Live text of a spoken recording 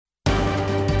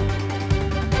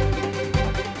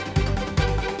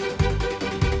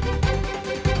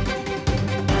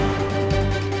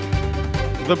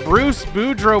The Bruce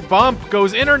Boudreau bump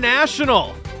goes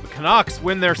international. The Canucks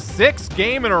win their 6th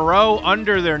game in a row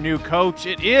under their new coach.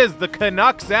 It is the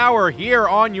Canucks Hour here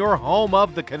on your home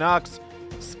of the Canucks,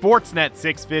 Sportsnet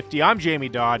 650. I'm Jamie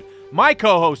Dodd. My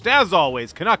co-host, as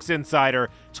always, Canucks insider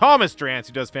Thomas Drance,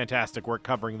 who does fantastic work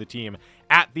covering the team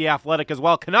at The Athletic as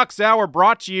well. Canucks Hour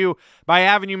brought to you by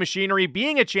Avenue Machinery.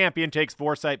 Being a champion takes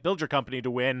foresight. Build your company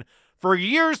to win for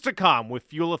years to come with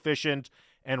fuel-efficient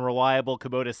and reliable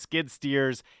Kubota skid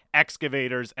steers,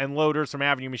 excavators, and loaders from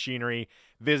Avenue Machinery.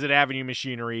 Visit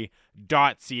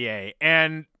avenuemachinery.ca.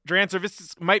 And Drancer,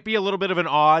 this might be a little bit of an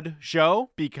odd show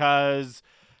because,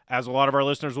 as a lot of our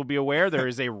listeners will be aware, there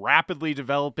is a rapidly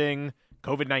developing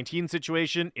COVID-19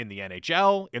 situation in the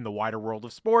NHL, in the wider world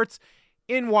of sports,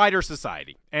 in wider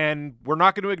society. And we're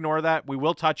not going to ignore that. We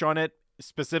will touch on it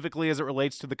specifically as it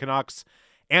relates to the Canucks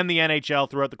and the NHL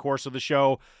throughout the course of the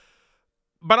show.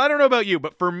 But I don't know about you,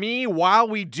 but for me, while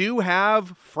we do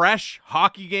have fresh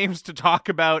hockey games to talk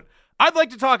about, I'd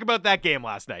like to talk about that game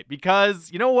last night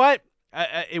because, you know what?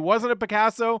 It wasn't a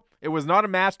Picasso. It was not a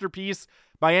masterpiece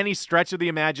by any stretch of the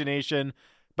imagination,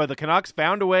 but the Canucks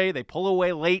found a way. They pull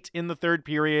away late in the third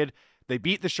period. They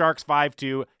beat the Sharks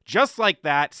 5-2. Just like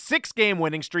that, 6-game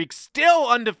winning streak, still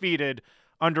undefeated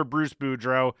under Bruce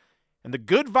Boudreau. And the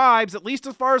good vibes, at least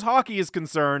as far as hockey is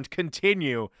concerned,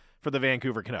 continue for the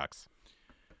Vancouver Canucks.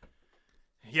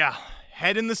 Yeah,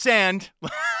 head in the sand.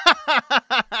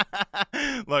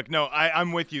 Look, no,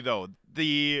 I'm with you, though.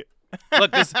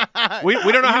 Look, this we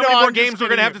don't know how many more games we're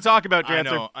going to have to talk about,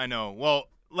 Janser. I know. Well,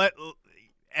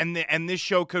 and this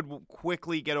show could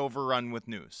quickly get overrun with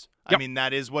news. Yep. I mean,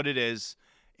 that is what it is.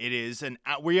 It is, and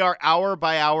we are hour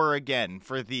by hour again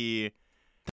for the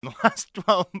last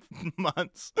 12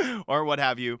 months or what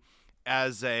have you,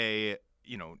 as a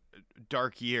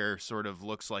dark year sort of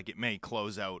looks like it may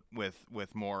close out with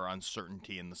more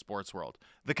uncertainty in the sports world.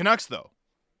 The Canucks, though,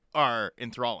 are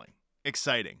enthralling,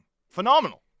 exciting,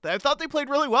 phenomenal. I thought they played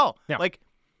really well. Yeah. Like,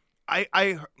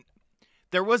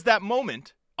 there was that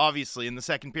moment, obviously, in the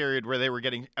second period where they were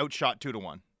getting outshot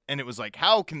 2-1. And it was like,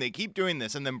 how can they keep doing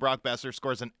this? And then Brock Besser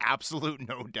scores an absolute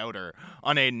no-doubter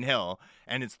on Adin Hill,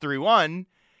 and it's 3-1.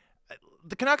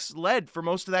 The Canucks led for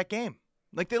most of that game.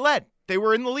 Like, they led. They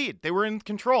were in the lead. They were in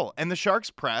control. And the Sharks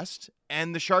pressed,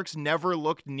 and the Sharks never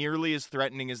looked nearly as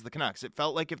threatening as the Canucks. It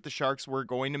felt like if the Sharks were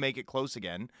going to make it close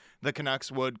again, the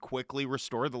Canucks would quickly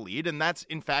restore the lead, and that's,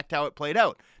 in fact, how it played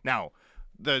out. Now,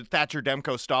 the Thatcher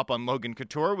Demko stop on Logan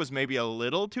Couture was maybe a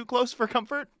little too close for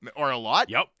comfort, or a lot.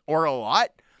 Yep. Or a lot.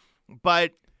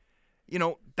 But,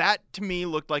 that to me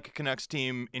looked like a Canucks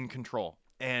team in control.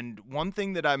 And one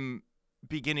thing that I'm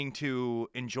beginning to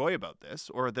enjoy about this,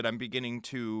 or that I'm beginning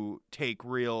to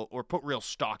put real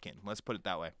stock in, let's put it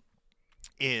that way,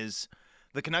 is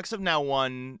the Canucks have now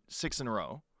won 6 in a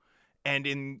row. And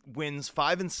in wins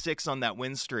 5 and 6 on that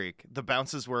win streak, the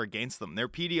bounces were against them. Their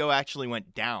PDO actually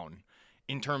went down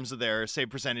in terms of their save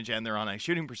percentage and their on-ice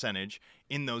shooting percentage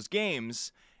in those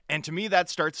games. And to me, that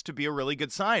starts to be a really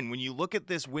good sign. When you look at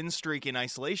this win streak in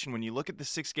isolation, when you look at the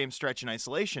 6-game stretch in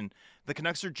isolation, the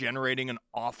Canucks are generating an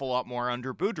awful lot more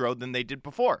under Boudreau than they did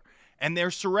before. And they're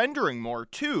surrendering more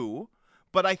too,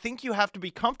 but I think you have to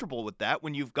be comfortable with that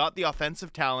when you've got the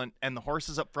offensive talent and the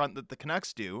horses up front that the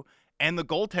Canucks do, and the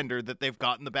goaltender that they've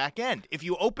got in the back end. If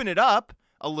you open it up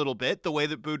a little bit, the way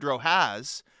that Boudreau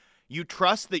has, you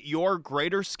trust that your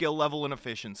greater skill level and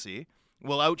efficiency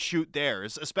will outshoot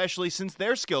theirs, especially since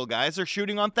their skill guys are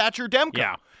shooting on Thatcher Demko.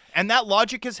 Yeah. And that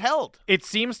logic has held. It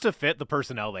seems to fit the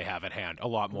personnel they have at hand a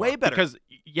lot more. Way better. Because,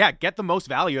 get the most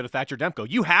value out of Thatcher Demko.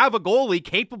 You have a goalie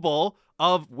capable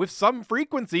of, with some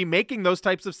frequency, making those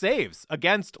types of saves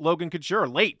against Logan Couture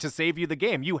late to save you the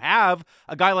game. You have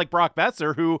a guy like Brock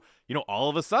Besser who, all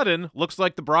of a sudden looks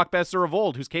like the Brock Besser of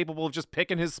old, who's capable of just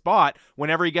picking his spot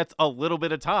whenever he gets a little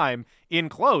bit of time in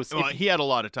close. Well, he had a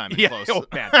lot of time in close. Oh,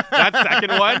 man. That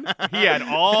second one, he had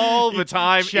all the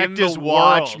time checked in his the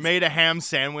watch, world. made a ham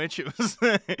sandwich. It was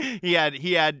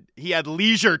he had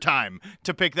leisure time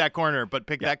to pick that corner, but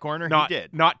that corner he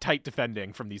did. Not tight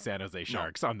defending from the San Jose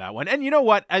Sharks on that one. And you know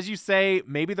what? As you say,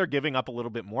 maybe they're giving up a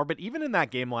little bit more, but even in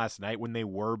that game last night when they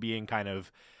were being kind of,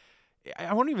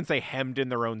 I won't even say hemmed in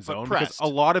their own zone, because a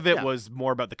lot of it was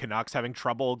more about the Canucks having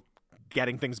trouble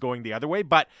getting things going the other way.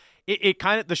 But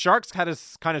the Sharks had a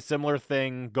kind of similar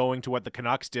thing going to what the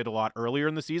Canucks did a lot earlier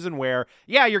in the season, where,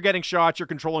 you're getting shots, you're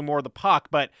controlling more of the puck,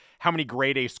 but how many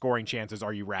grade A scoring chances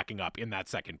are you racking up in that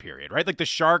second period, right? Like, the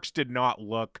Sharks did not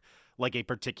look like a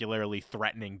particularly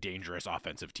threatening, dangerous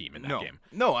offensive team in that game.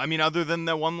 No, I mean, other than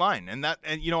the one line. And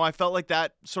I felt like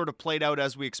that sort of played out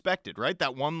as we expected, right?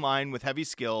 That one line with heavy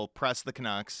skill pressed the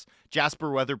Canucks. Jasper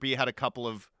Weatherby had a couple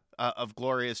of of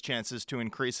glorious chances to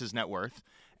increase his net worth.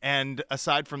 And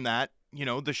aside from that,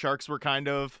 the Sharks were kind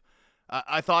of.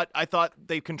 I thought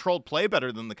they controlled play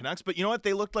better than the Canucks, but you know what?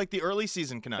 They looked like the early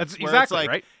season Canucks. That's exactly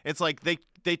right. It's like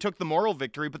they took the moral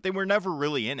victory, but they were never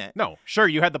really in it. No, sure,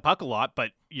 you had the puck a lot,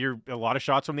 but a lot of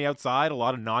shots from the outside, a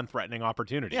lot of non-threatening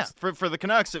opportunities. Yeah, for the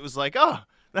Canucks, it was like, oh,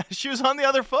 she was on the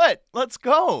other foot. Let's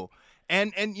go.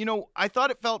 And I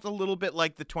thought it felt a little bit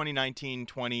like the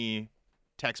 2019-20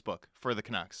 textbook for the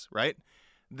Canucks, right?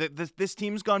 This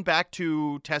team's gone back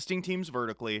to testing teams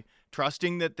vertically,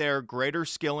 trusting that their greater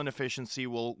skill and efficiency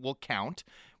will count,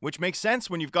 which makes sense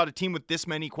when you've got a team with this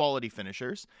many quality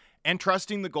finishers, and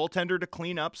trusting the goaltender to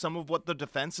clean up some of what the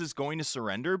defense is going to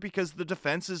surrender, because the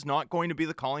defense is not going to be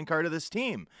the calling card of this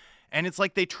team. And it's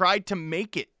like they tried to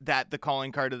make it the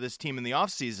calling card of this team in the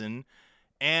offseason,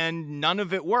 and none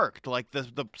of it worked. Like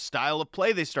the style of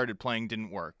play they started playing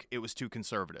didn't work. It was too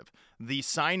conservative. The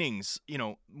signings,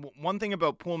 one thing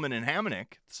about Pullman and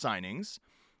Hamonic signings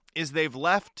is they've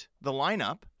left the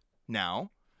lineup now.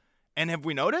 And have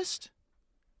we noticed?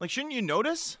 Like, shouldn't you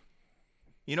notice?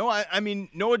 I mean,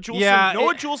 Noah Juleson. Yeah,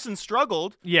 Juleson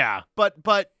struggled. Yeah, but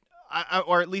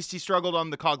or at least he struggled on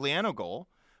the Cogliano goal.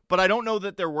 But I don't know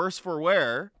that they're worse for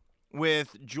wear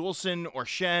with Juleson or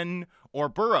Shen or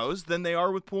Burrows than they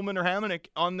are with Pullman or Hamonic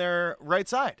on their right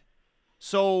side.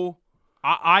 So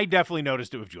I definitely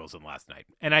noticed it with Juleson last night.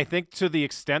 And I think to the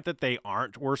extent that they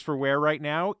aren't worse for wear right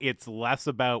now, it's less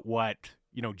about what,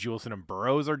 Juleson and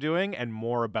Burrows are doing and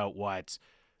more about what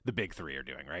the big three are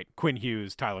doing, right? Quinn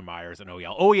Hughes, Tyler Myers, and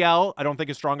OEL. OEL, I don't think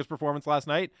his strongest performance last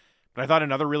night, but I thought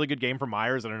another really good game for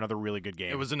Myers and another really good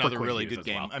game. It was another really Hughes good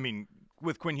game. well. I mean,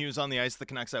 with Quinn Hughes on the ice, the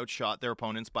Canucks outshot their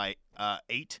opponents by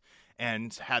 8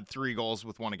 and had 3 goals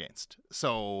with 1 against.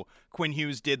 So Quinn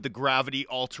Hughes did the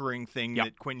gravity-altering thing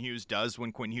that Quinn Hughes does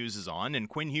when Quinn Hughes is on. And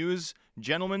Quinn Hughes,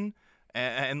 gentlemen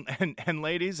and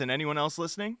ladies and anyone else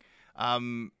listening,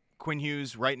 Quinn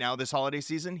Hughes right now this holiday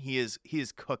season, he is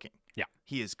cooking. Yeah.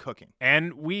 He is cooking.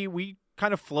 And we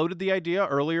kind of floated the idea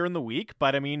earlier in the week,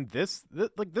 but I mean, this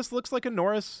looks like a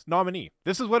Norris nominee.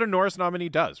 This is what a Norris nominee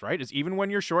does, right? Is even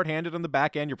when you're shorthanded on the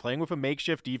back end, you're playing with a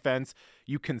makeshift defense,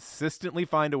 you consistently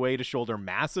find a way to shoulder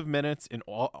massive minutes in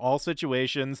all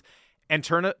situations and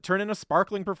turn in a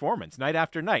sparkling performance night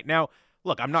after night. Now,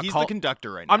 look, He's the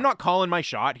conductor right now. I'm not calling my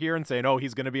shot here and saying, oh,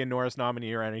 he's going to be a Norris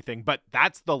nominee or anything, but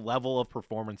that's the level of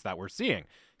performance that we're seeing.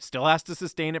 Still has to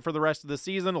sustain it for the rest of the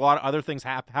season. A lot of other things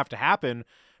have to happen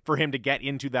for him to get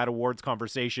into that awards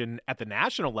conversation at the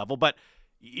national level. But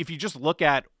if you just look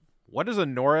at what does a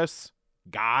Norris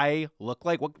guy look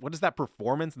like, what does that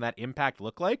performance and that impact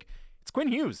look like? It's Quinn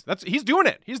Hughes. He's doing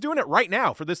it. He's doing it right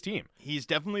now for this team. He's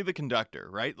definitely the conductor,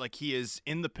 right? Like he is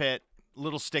in the pit,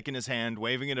 little stick in his hand,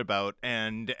 waving it about,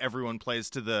 and everyone plays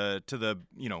to the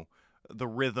the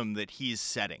rhythm that he's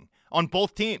setting on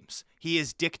both teams. He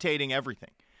is dictating everything.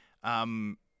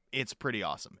 It's pretty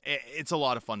awesome. It's a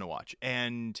lot of fun to watch.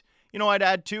 And, I'd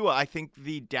add too, I think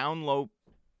the down low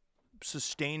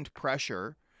sustained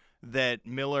pressure that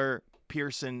Miller,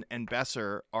 Pearson, and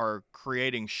Besser are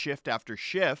creating shift after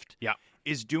shift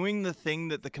is doing the thing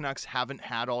that the Canucks haven't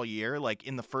had all year. Like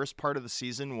in the first part of the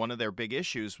season, one of their big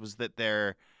issues was that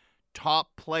their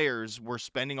top players were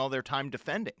spending all their time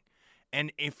defending.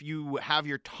 And if you have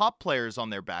your top players on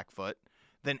their back foot,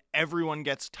 then everyone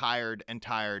gets tired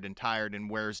and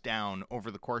wears down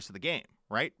over the course of the game,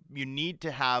 right? You need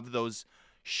to have those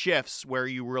shifts where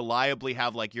you reliably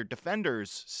have like your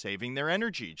defenders saving their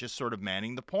energy, just sort of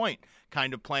manning the point,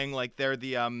 kind of playing like they're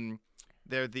the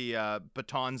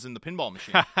batons in the pinball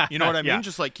machine. You know what I mean? Yeah.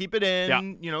 Just like keep it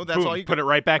in, that's Boom, all you put it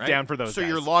right back down for those So guys.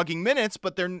 you're logging minutes,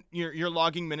 but you're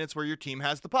logging minutes where your team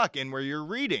has the puck and where you're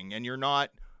reading and you're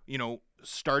not,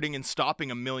 starting and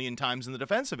stopping a million times in the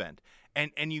defensive end.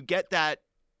 And you get that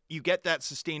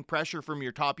sustained pressure from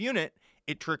your top unit,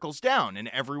 it trickles down and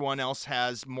everyone else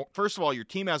has more. First of all, your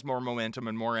team has more momentum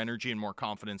and more energy and more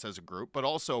confidence as a group, but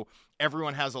also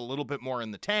everyone has a little bit more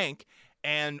in the tank.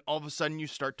 And all of a sudden you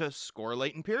start to score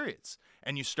late in periods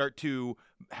and you start to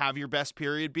have your best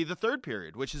period be the third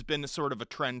period, which has been a sort of a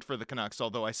trend for the Canucks.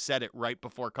 Although I said it right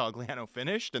before Cogliano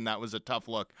finished and that was a tough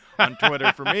look on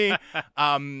Twitter for me.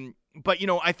 But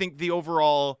I think the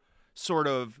overall sort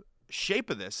of shape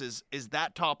of this is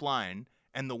that top line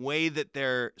and the way that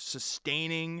they're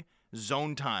sustaining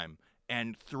zone time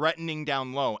and threatening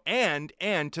down low and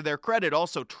to their credit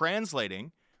also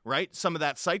translating, right, some of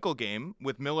that cycle game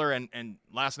with Miller and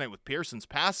last night with Pearson's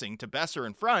passing to Besser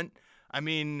in front. I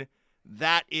mean,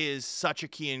 that is such a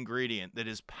key ingredient that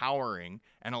is powering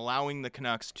and allowing the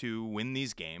Canucks to win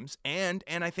these games and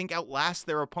I think outlast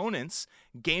their opponents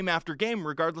game after game,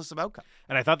 regardless of outcome.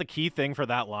 And I thought the key thing for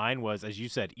that line was, as you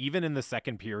said, even in the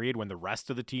second period when the rest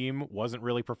of the team wasn't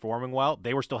really performing well,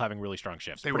 they were still having really strong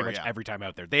shifts pretty much every time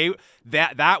out there.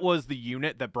 That was the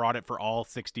unit that brought it for all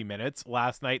 60 minutes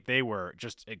last night. They were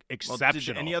just exceptional.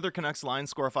 Did any other Canucks line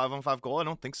score a 5-on-5 goal? I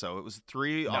don't think so. It was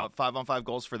 3 5-on-5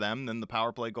 goals for them, then the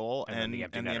power play goal and the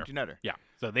empty netter. Yeah.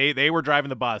 So they were driving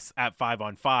the bus at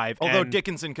 5-on-5. Although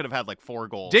Dickinson could have had like 4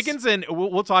 goals. Dickinson,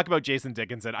 we'll talk about Jason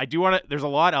Dickinson. I do want to. There's a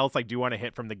lot else I do want to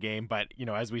hit from the game, but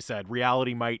as we said,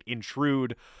 reality might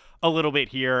intrude a little bit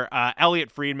here.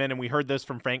 Elliot Friedman, and we heard this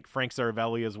from Frank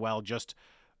Saravelli as well, just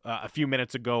a few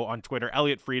minutes ago on Twitter.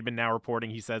 Elliot Friedman now reporting.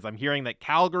 He says, "I'm hearing that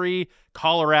Calgary,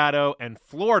 Colorado, and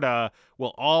Florida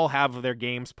will all have their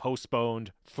games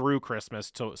postponed through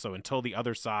Christmas. So until the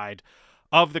other side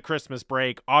of the Christmas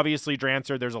break." Obviously,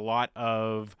 Drancer, there's a lot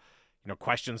of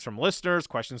questions from listeners,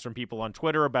 questions from people on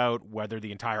Twitter about whether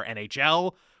the entire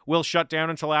NHL will shut down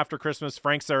until after Christmas.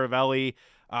 Frank Saravelli,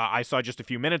 I saw just a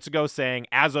few minutes ago, saying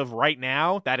as of right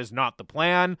now, that is not the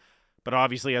plan. But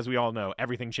obviously, as we all know,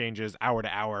 everything changes hour to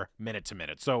hour, minute to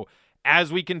minute. So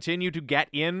as we continue to get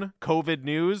in COVID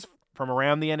news from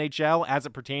around the NHL as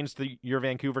it pertains to your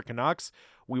Vancouver Canucks,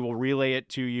 we will relay it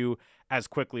to you as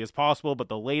quickly as possible. But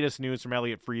the latest news from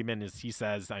Elliot Friedman is he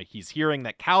says he's hearing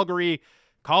that Calgary,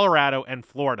 Colorado, and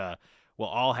Florida will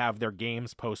all have their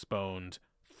games postponed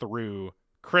through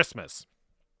Christmas.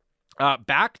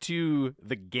 Back to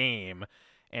the game,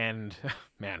 and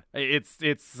man,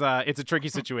 it's a tricky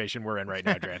situation we're in right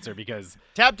now, Drancer, because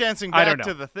tap dancing back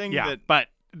to the thing but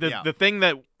the thing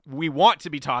that we want to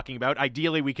be talking about,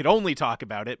 ideally we could only talk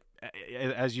about it,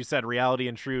 as you said, reality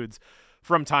intrudes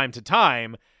from time to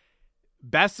time.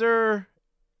 Boeser,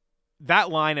 that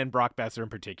line, and Brock Boeser in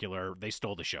particular, they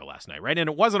stole the show last night, right? And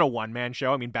it wasn't a one-man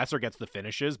show. I mean, Boeser gets the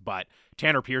finishes, but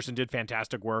Tanner Pearson did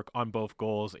fantastic work on both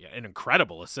goals. An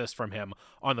incredible assist from him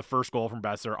on the first goal from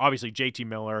Boeser. Obviously, JT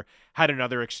Miller had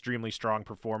another extremely strong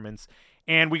performance.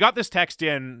 And we got this text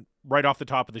in right off the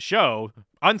top of the show,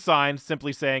 unsigned,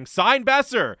 simply saying, "Sign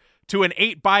Boeser to an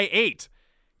 8x8.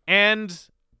 And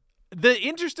the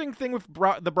interesting thing with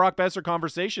the Brock Boeser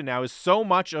conversation now is so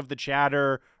much of the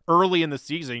chatter early in the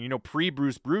season,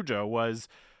 pre-Bruce Boudreau, was,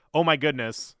 oh my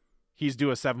goodness, he's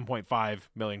due a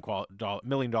 $7.5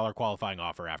 million qualifying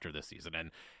offer after this season.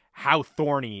 And how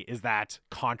thorny is that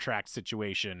contract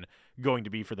situation going to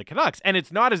be for the Canucks? And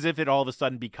it's not as if it all of a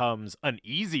sudden becomes an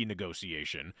easy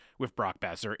negotiation with Brock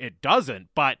Boeser. It doesn't,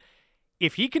 but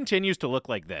if he continues to look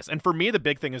like this, and for me, the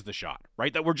big thing is the shot,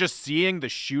 right? That we're just seeing the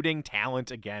shooting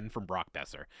talent again from Brock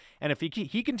Boeser. And if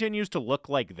he continues to look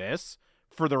like this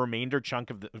for the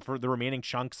remaining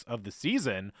chunks of the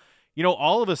season,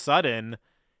 all of a sudden,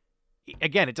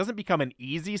 again, it doesn't become an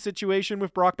easy situation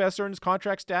with Brock Boeser and his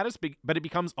contract status, but it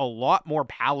becomes a lot more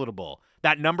palatable.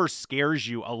 That number scares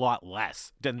you a lot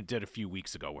less than it did a few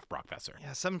weeks ago with Brock Boeser.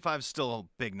 Yeah, 7.5 is still a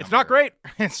big number. It's not great.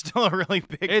 It's still a really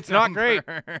big It's number.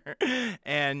 not great.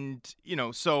 And,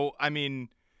 so, I mean,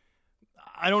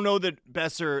 I don't know that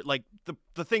Boeser, like,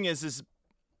 the thing is,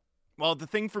 well, the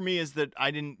thing for me is that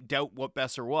I didn't doubt what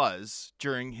Boeser was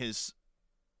during his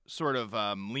sort of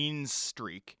lean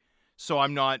streak. So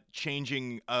I'm not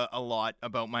changing a lot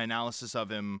about my analysis of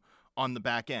him on the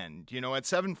back end. At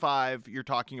 7.5, you're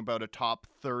talking about a top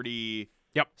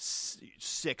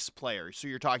 36 player. So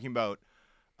you're talking about,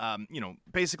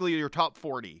 basically your top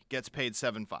 40 gets paid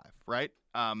 7.5, right?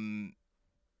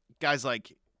 Guys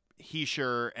like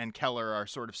Hischier and Keller are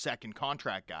sort of second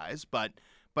contract guys, but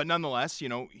nonetheless,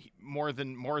 more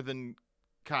than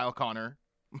Kyle Connor,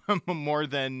 more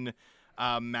than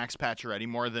Max Pacioretty,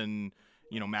 more than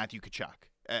Matthew Tkachuk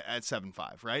at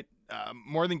 7.5, right?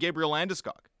 More than Gabriel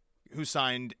Landeskog, who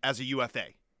signed as a UFA,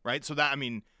 right? So that, I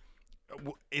mean,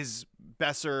 should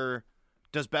Boeser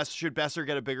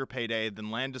get a bigger payday than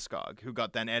Landeskog, who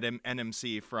got then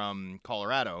NMC from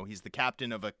Colorado? He's the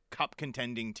captain of a cup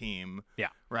contending team,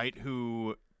 right?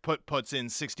 Who puts in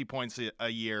 60 points a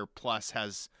year, plus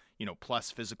has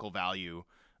plus physical value.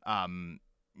 I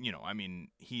mean,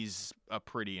 he's a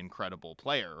pretty incredible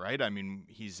player, right? I mean,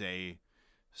 he's a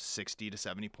 60 to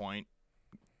 70 point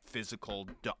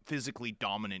physically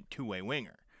dominant two-way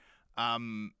winger.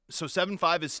 So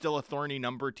 7.5 is still a thorny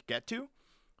number to get to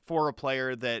for a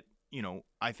player that,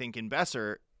 I think in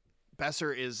Boeser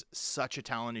is such a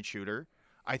talented shooter.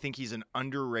 I think he's an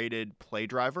underrated play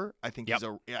driver. I think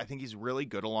he's really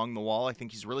good along the wall. I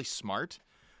think he's really smart.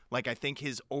 Like, I think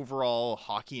his overall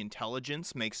hockey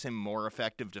intelligence makes him more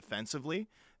effective defensively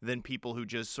than people who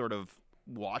just sort of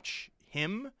watch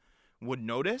him, would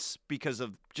notice because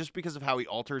of how he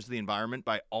alters the environment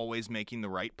by always making the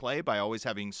right play, by always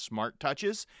having smart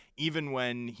touches, even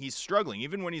when he's struggling,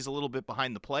 even when he's a little bit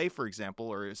behind the play, for example,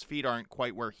 or his feet aren't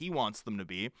quite where he wants them to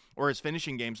be, or his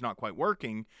finishing game's not quite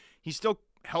working, he still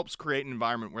helps create an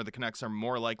environment where the Canucks are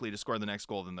more likely to score the next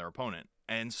goal than their opponent.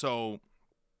 And so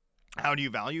how do you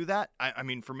value that? I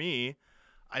mean, for me,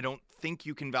 I don't think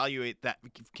you can value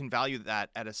that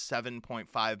at a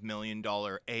 $7.5 million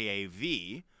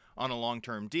AAV on a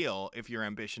long-term deal if your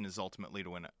ambition is ultimately to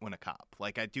win a cup.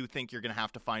 Like, I do think you're going to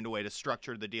have to find a way to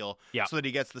structure the deal so that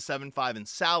he gets the 7.5 in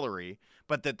salary,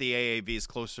 but that the AAV is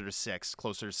closer to 6,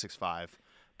 closer to 6.5,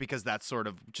 because that's sort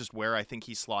of just where I think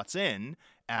he slots in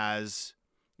as,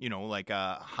 you know, like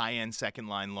a high-end second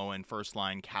line, low-end first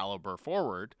line caliber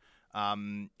forward.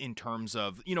 In terms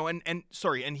of, you know, and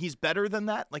he's better than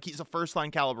that. Like, he's a first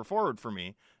line caliber forward for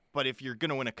me, but if you're going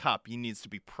to win a cup, he needs to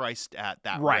be priced at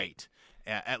that rate,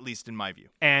 at least in my view.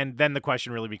 And then the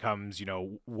question really becomes, you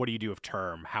know, what do you do with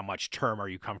term? How much term are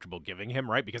you comfortable giving him,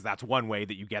 right? Because that's one way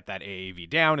that you get that AAV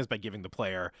down is by giving the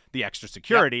player the extra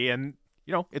security. Yep. And,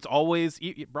 you know, it's always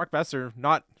Brock Boeser,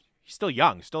 he's still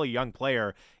young, still a young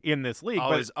player in this league.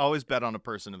 Always bet on a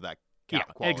person of that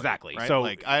quality, exactly. Right? So,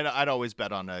 like, I'd always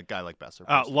bet on a guy like Boeser.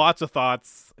 Lots of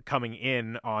thoughts coming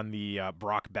in on the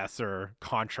Brock Boeser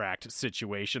contract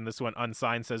situation. This one,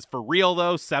 Unsigned, says, for real,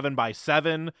 though,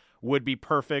 7x7 would be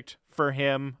perfect for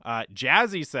him.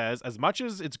 Jazzy says, as much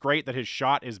as it's great that his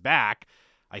shot is back,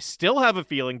 I still have a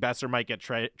feeling Boeser might get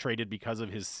traded because of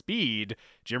his speed.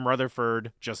 Jim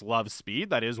Rutherford just loves speed.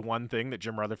 That is one thing that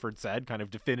Jim Rutherford said kind of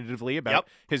definitively about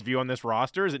his view on this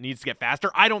roster, is it needs to get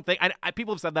faster. I don't think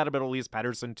people have said that about Elias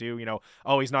Pettersson too. You know,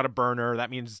 oh, he's not a burner. That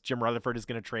means Jim Rutherford is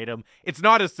going to trade him. It's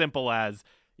not as simple as,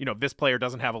 you know, this player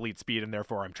doesn't have elite speed and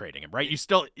therefore I'm trading him, right? You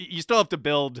still have to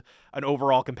build an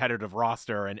overall competitive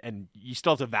roster, and you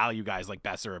still have to value guys like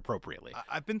Boeser appropriately.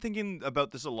 I've been thinking about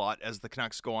this a lot as the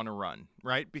Canucks go on a run,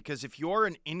 right? Because if you're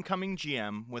an incoming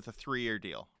GM with a 3-year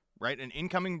deal, right? An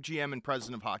incoming GM and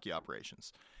president of hockey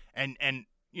operations, and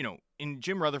you know, in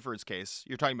Jim Rutherford's case,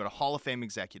 you're talking about a Hall of Fame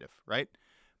executive, right?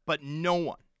 But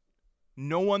no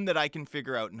one that I can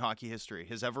figure out in hockey history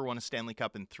has ever won a Stanley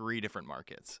Cup in 3 different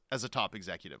markets as a top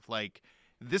executive. Like,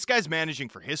 this guy's managing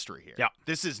for history here. Yeah.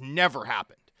 This has never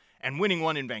happened. And winning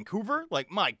one in Vancouver,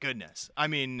 like, my goodness. I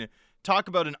mean, talk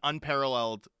about an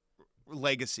unparalleled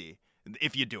legacy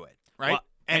if you do it, right?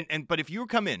 Well, but if you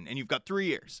come in and you've got 3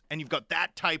 years and you've got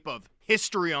that type of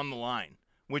history on the line,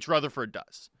 which Rutherford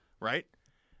does, right?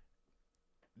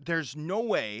 There's no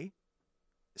way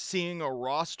seeing a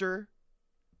roster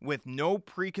with no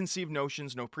preconceived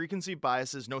notions, no preconceived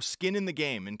biases, no skin in the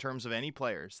game in terms of any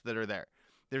players that are there.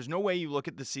 There's no way you look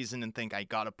at the season and think, I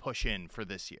got to push in for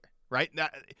this year, right?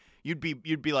 You'd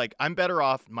be like, I'm better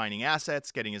off mining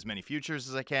assets, getting as many futures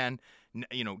as I can,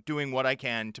 you know, doing what I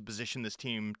can to position this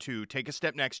team to take a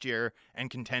step next year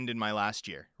and contend in my last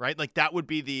year, right? Like, that would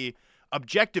be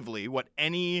objectively what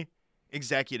any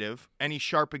executive, any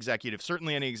sharp executive,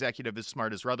 certainly any executive as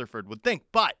smart as Rutherford would think.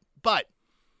 But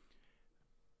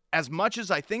as much as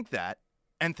I think that,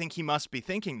 and think he must be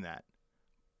thinking that,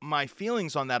 my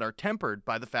feelings on that are tempered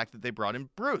by the fact that they brought in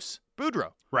Bruce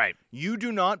Boudreau. Right. You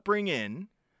do not bring in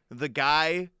the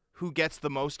guy who gets the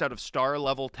most out of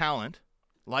star-level talent,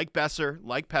 like Boeser,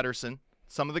 like Pettersson,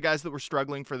 some of the guys that were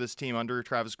struggling for this team under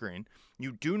Travis Green.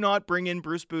 You do not bring in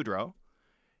Bruce Boudreau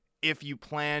if you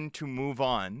plan to move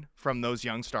on from those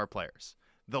young star players.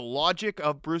 The logic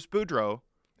of Bruce Boudreau,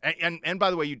 and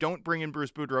by the way, you don't bring in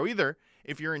Bruce Boudreau either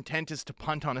if your intent is to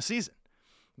punt on a season.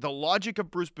 The logic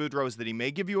of Bruce Boudreau is that he may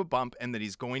give you a bump and that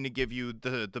he's going to give you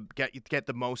get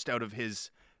the most out of his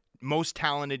most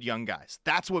talented young guys.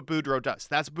 That's what Boudreau does.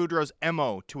 That's Boudreau's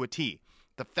MO to a T.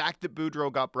 The fact that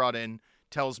Boudreau got brought in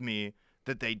tells me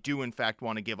that they do in fact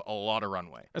want to give a lot of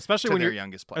runway, especially to when their you're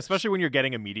youngest players. Especially when you're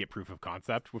getting immediate proof of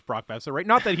concept with Brock Boeser, right?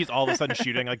 Not that he's all of a sudden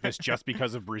shooting like this just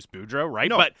because of Bruce Boudreau, right?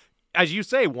 No. But as you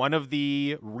say, one of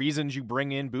the reasons you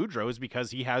bring in Boudreau is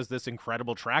because he has this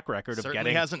incredible track record of Certainly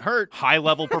getting hasn't hurt.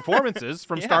 high-level performances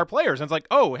from star players. And it's like,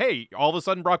 oh, hey, all of a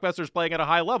sudden Brock Boeser's playing at a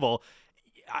high level.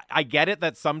 I get it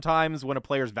that sometimes when a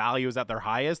player's value is at their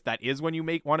highest, that is when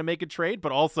you want to make a trade.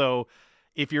 But also,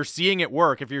 if you're seeing it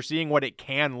work, if you're seeing what it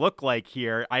can look like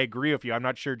here, I agree with you. I'm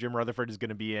not sure Jim Rutherford is going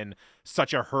to be in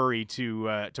such a hurry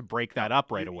to break that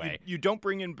up right away. You don't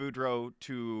bring in Boudreau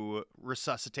to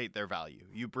resuscitate their value.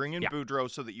 You bring in Boudreau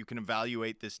so that you can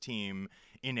evaluate this team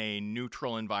in a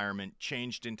neutral environment,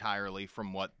 changed entirely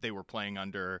from what they were playing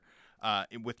under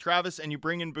with Travis. And you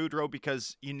bring in Boudreau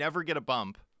because you never get a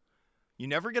bump. You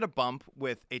never get a bump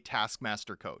with a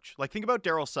taskmaster coach. Like, think about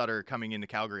Daryl Sutter coming into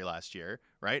Calgary last year,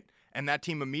 right? and that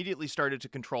team immediately started to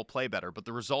control play better, but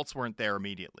the results weren't there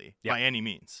immediately by any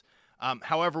means.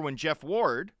 However, when Jeff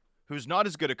Ward, who's not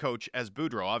as good a coach as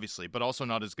Boudreau, obviously, but also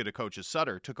not as good a coach as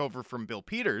Sutter, took over from Bill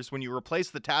Peters, when you replace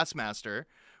the taskmaster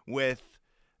with,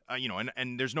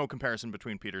 and there's no comparison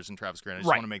between Peters and Travis Grant. I just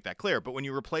want to make that clear. But when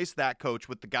you replace that coach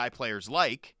with the guy players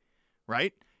like,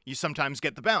 right, you sometimes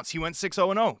get the bounce. He went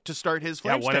 6-0-0 to start his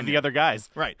Flames one of the other guys.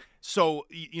 Right. So,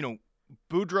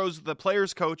 Boudreau's the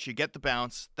players coach, you get the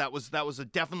bounce. That was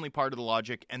definitely part of the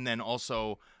logic. And then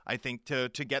also, I think to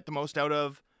get the most out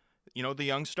of, the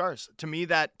young stars. To me,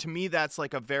 that's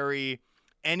like a very,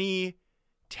 any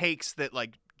takes that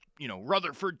like,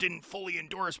 Rutherford didn't fully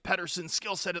endorse Pettersson's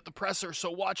skill set at the presser,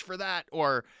 so watch for that.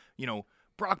 Or,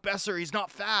 Brock Besser, he's not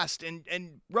fast,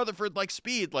 and Rutherford likes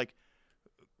speed. Like,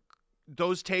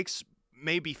 those takes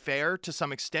may be fair to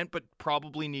some extent, but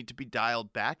probably need to be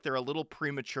dialed back. They're a little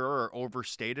premature or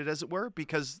overstated, as it were,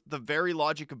 because the very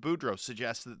logic of Boudreau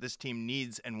suggests that this team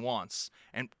needs and wants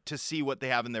and to see what they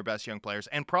have in their best young players,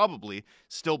 and probably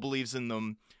still believes in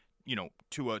them,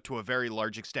 to a very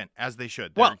large extent, as they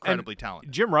should. They're incredibly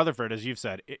talented. Jim Rutherford, as you've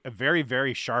said, a very,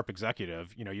 very sharp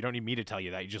executive. You don't need me to tell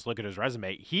you that. You just look at his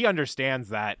resume. He understands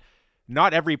that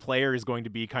not every player is going to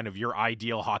be kind of your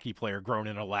ideal hockey player grown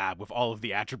in a lab with all of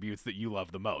the attributes that you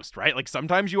love the most, right? Like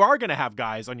sometimes you are going to have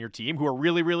guys on your team who are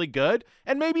really, really good,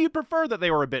 and maybe you prefer that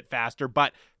they were a bit faster,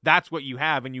 but that's what you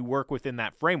have, and you work within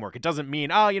that framework. It doesn't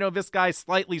mean, this guy's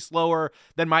slightly slower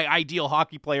than my ideal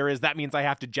hockey player is. That means I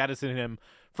have to jettison him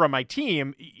from my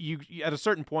team. You at a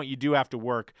certain point, you do have to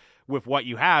work with what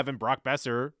you have, and Brock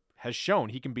Besser has shown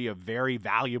he can be a very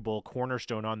valuable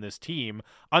cornerstone on this team.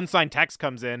 Unsigned text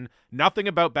comes in. Nothing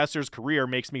about Besser's career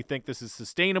makes me think this is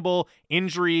sustainable.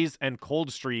 Injuries and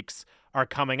cold streaks are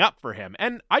coming up for him.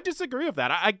 And I disagree with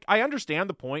that. I understand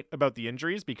the point about the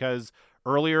injuries because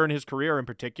earlier in his career in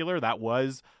particular, that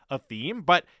was a theme.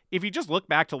 But if you just look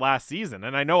back to last season,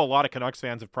 and I know a lot of Canucks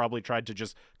fans have probably tried to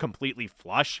just completely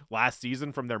flush last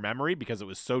season from their memory because it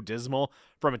was so dismal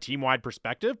from a team-wide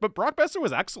perspective, but Brock Besser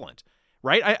was excellent.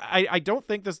 Right? I don't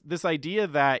think this idea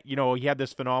that, he had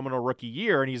this phenomenal rookie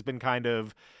year and he's been kind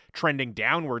of trending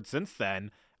downward since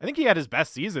then. I think he had his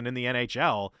best season in the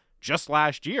NHL just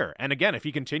last year. And again, if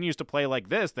he continues to play like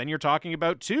this, then you're talking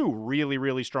about two really,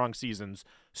 really strong seasons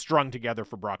strung together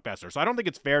for Brock Besser. So I don't think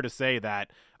it's fair to say that,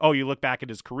 you look back at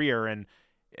his career and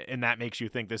that makes you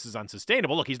think this is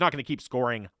unsustainable. Look, he's not going to keep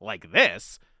scoring like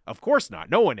this. Of course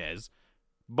not. No one is.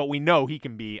 But we know he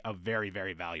can be a very,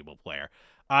 very valuable player.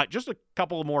 Just a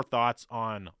couple more thoughts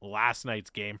on last night's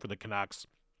game for the Canucks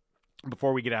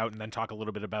before we get out and then talk a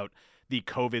little bit about the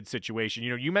COVID situation.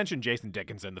 You mentioned Jason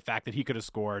Dickinson, the fact that he could have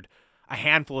scored a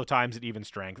handful of times at even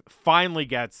strength, finally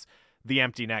gets the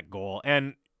empty net goal.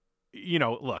 And,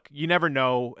 look, you never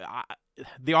know.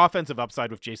 The offensive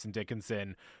upside with Jason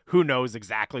Dickinson, who knows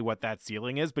exactly what that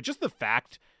ceiling is, but just the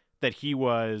fact that he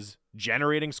was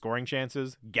generating scoring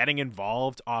chances, getting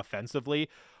involved offensively,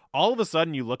 all of a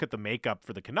sudden you look at the makeup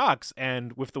for the Canucks,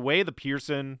 and with the way the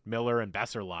Pearson, Miller, and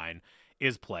Besser line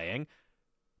is playing,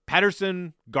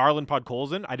 Pettersson, Garland,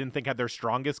 Podkolzin, I didn't think had their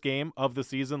strongest game of the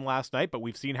season last night, but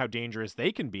we've seen how dangerous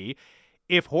they can be.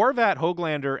 If Horvat,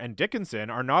 Höglander, and Dickinson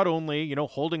are not only,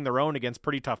 holding their own against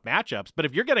pretty tough matchups, but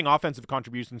if you're getting offensive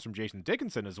contributions from Jason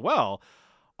Dickinson as well,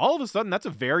 all of a sudden that's a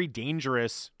very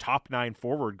dangerous top 9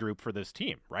 forward group for this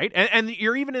team, right? And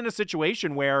you're even in a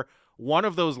situation where one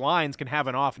of those lines can have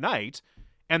an off night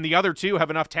and the other two have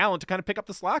enough talent to kind of pick up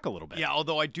the slack a little bit. Yeah,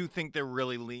 although I do think they're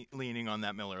really leaning on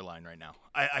that Miller line right now.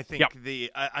 I think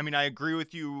I agree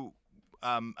with you.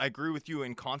 I agree with you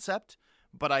in concept,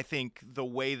 but I think the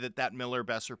way that Miller,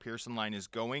 Besser, Pearson line is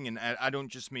going, and I don't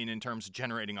just mean in terms of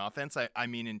generating offense. I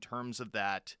mean in terms of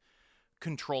that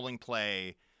controlling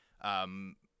play,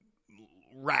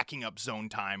 racking up zone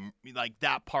time, like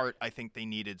that part I think they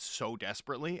needed so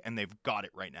desperately, and they've got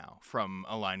it right now from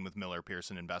a line with Miller,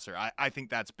 Pearson, and Besser. I think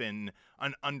that's been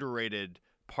an underrated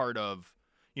part of,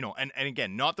 and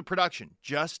again, not the production,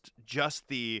 just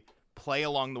the play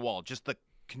along the wall, just the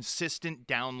consistent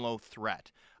down low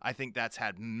threat. I think that's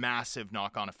had massive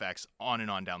knock-on effects on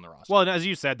and on down the roster. Well, and as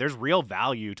you said, there's real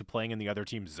value to playing in the other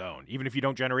team's zone, even if you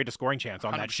don't generate a scoring chance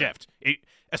on 100%. That shift.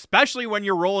 Especially when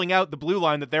you're rolling out the blue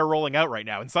line that they're rolling out right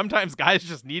now. And sometimes guys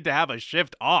just need to have a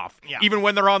shift off, even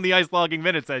when they're on the ice logging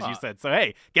minutes, as you said. So,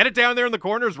 hey, get it down there in the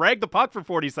corners, rag the puck for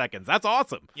 40 seconds. That's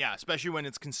awesome. Yeah, especially when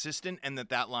it's consistent and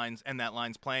that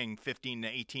line's playing 15 to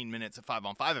 18 minutes of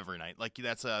 5-on-5 every night. Like,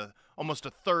 that's almost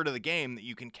a third of the game that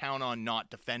you can count on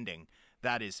not defending.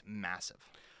 That is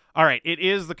massive. All right, it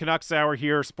is the Canucks Hour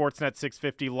here, Sportsnet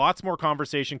 650. Lots more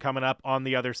conversation coming up on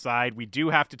the other side. We do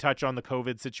have to touch on the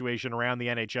COVID situation around the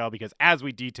NHL because, as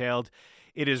we detailed,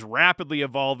 it is rapidly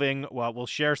evolving. Well, we'll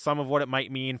share some of what it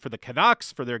might mean for the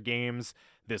Canucks, for their games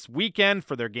this weekend,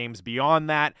 for their games beyond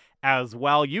that as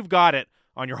well. You've got it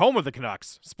on your home of the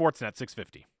Canucks, Sportsnet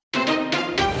 650.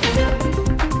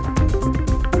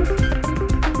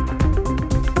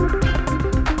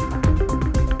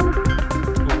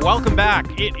 Welcome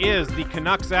back. It is the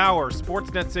Canucks Hour,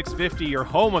 Sportsnet 650, your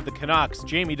home of the Canucks.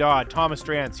 Jamie Dodd, Thomas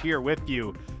Drance here with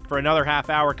you for another half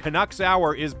hour. Canucks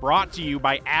Hour is brought to you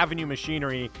by Avenue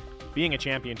Machinery. Being a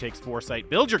champion takes foresight.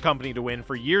 Build your company to win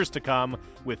for years to come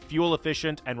with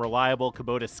fuel-efficient and reliable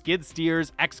Kubota skid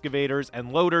steers, excavators,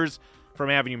 and loaders from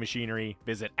Avenue Machinery.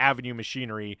 Visit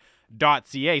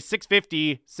avenuemachinery.ca.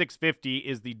 650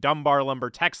 is the Dunbar Lumber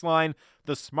text line,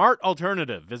 the smart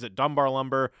alternative. Visit Dunbar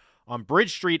Lumber on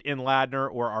Bridge Street in Ladner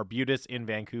or Arbutus in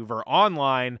Vancouver,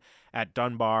 online at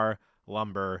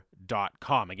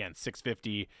dunbarlumber.com. Again,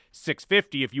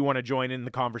 650 if you want to join in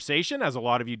the conversation, as a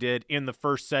lot of you did in the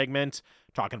first segment,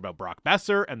 talking about Brock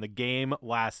Boeser and the game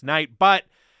last night. But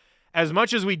as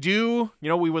much as we do,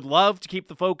 we would love to keep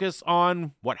the focus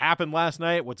on what happened last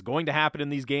night, what's going to happen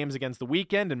in these games against the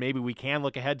weekend, and maybe we can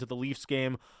look ahead to the Leafs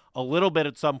game a little bit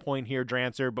at some point here,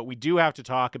 Drancer, but we do have to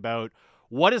talk about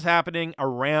what is happening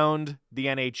around the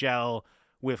NHL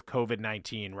with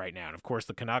COVID-19 right now. And of course,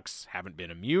 the Canucks haven't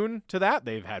been immune to that.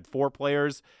 They've had 4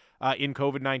 players in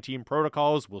COVID-19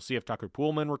 protocols. We'll see if Tucker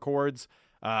Poolman records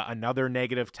another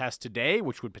negative test today,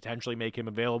 which would potentially make him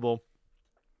available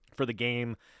for the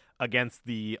game against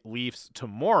the Leafs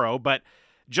tomorrow. But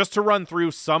just to run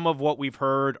through some of what we've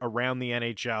heard around the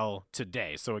NHL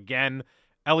today. So again,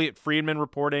 Elliot Friedman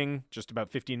reporting just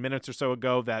about 15 minutes or so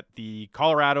ago that the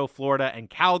Colorado, Florida, and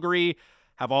Calgary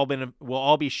will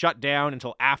all be shut down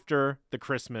until after the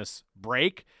Christmas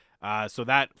break. So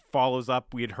that follows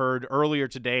up. We had heard earlier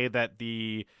today that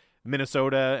the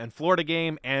Minnesota and Florida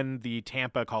game and the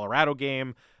Tampa, Colorado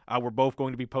game were both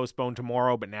going to be postponed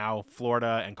tomorrow, but now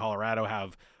Florida and Colorado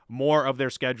have more of their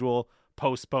schedule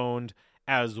postponed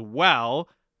as well.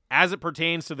 As it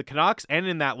pertains to the Canucks and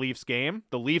in that Leafs game,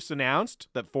 the Leafs announced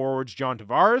that forwards John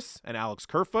Tavares and Alex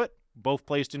Kerfoot, both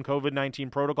placed in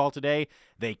COVID-19 protocol today,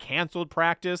 they canceled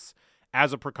practice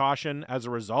as a precaution. As a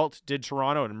result, did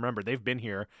Toronto. And remember, they've been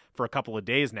here for a couple of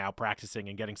days now practicing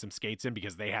and getting some skates in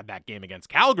because they had that game against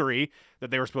Calgary that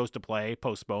they were supposed to play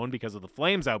postponed because of the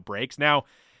Flames outbreaks. Now,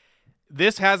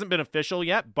 this hasn't been official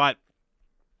yet, but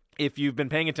if you've been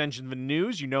paying attention to the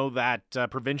news, you know that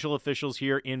provincial officials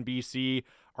here in BC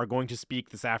are going to speak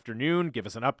this afternoon, give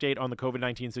us an update on the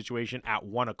COVID-19 situation at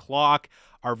 1 o'clock.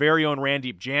 Our very own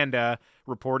Randeep Janda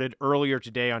reported earlier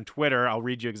today on Twitter. I'll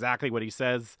read you exactly what he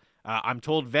says. I'm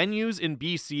told venues in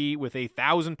BC with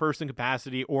 1,000-person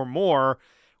capacity or more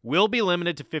will be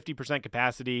limited to 50%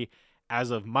 capacity as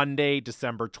of Monday,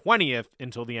 December 20th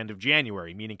until the end of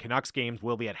January, meaning Canucks games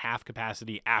will be at half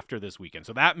capacity after this weekend.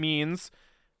 So that means,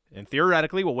 and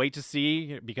theoretically, we'll wait to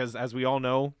see, because as we all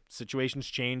know, situations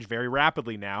change very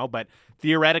rapidly now, but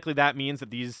theoretically that means that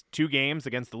these 2 games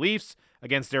against the Leafs,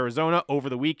 against Arizona over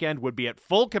the weekend would be at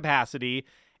full capacity,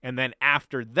 and then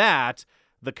after that,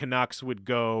 the Canucks would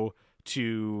go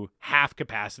to half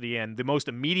capacity, and the most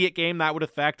immediate game that would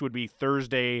affect would be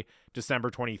Thursday, December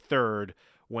 23rd,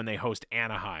 when they host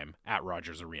Anaheim at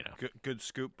Rogers Arena. Good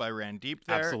scoop by Randeep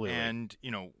there. Absolutely. And,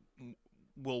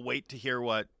 we'll wait to hear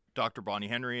what Dr. Bonnie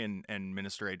Henry and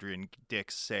Minister Adrian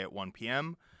Dix say at 1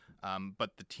 p.m.,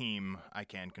 but the team, I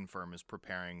can confirm, is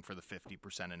preparing for the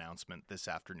 50% announcement this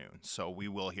afternoon. So we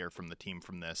will hear from the team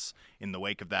from this. In the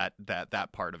wake of that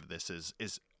part of this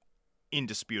is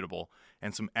indisputable,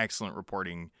 and some excellent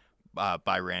reporting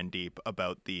by Randeep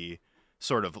about the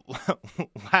sort of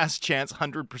last chance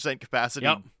 100% capacity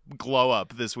glow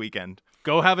up this weekend.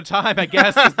 Go have a time, I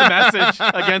guess, is the message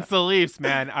against the Leafs,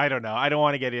 man. I don't know. I don't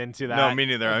want to get into that. No, me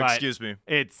neither. Excuse me.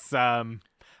 It's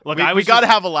look, we got to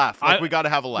have a laugh. We got to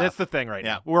have a laugh. That's the thing right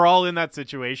now. We're all in that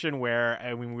situation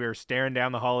where we're staring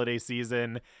down the holiday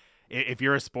season. If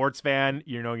you're a sports fan,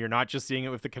 you're not just seeing it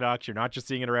with the Canucks. You're not just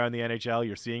seeing it around the NHL.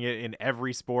 You're seeing it in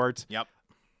every sport. Yep.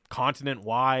 Continent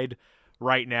wide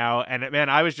right now. And man,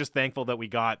 I was just thankful that we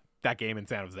got that game in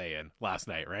San Jose in last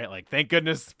night, right? Like, thank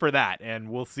goodness for that. And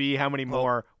we'll see how many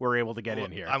more we're able to get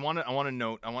in here. I want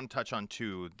to touch on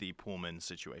the Poolman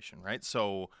situation, right?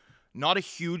 So not a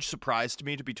huge surprise to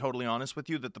me, to be totally honest with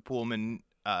you, that the Poolman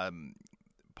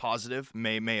positive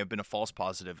may have been a false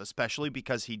positive, especially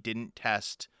because he didn't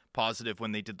test positive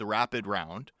when they did the rapid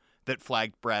round that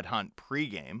flagged Brad Hunt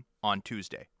pregame on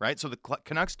Tuesday, right? So the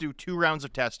Canucks do 2 rounds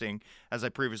of testing, as I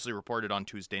previously reported on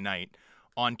Tuesday night.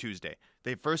 On Tuesday,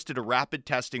 they first did a rapid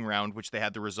testing round, which they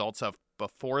had the results of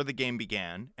before the game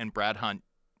began, and Brad Hunt,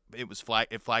 it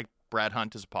flagged Brad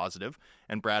Hunt as a positive,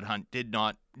 and Brad Hunt did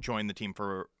not join the team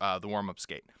for the warm-up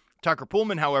skate. Tucker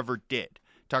Poolman, however, did.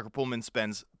 Tucker Poolman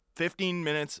spends 15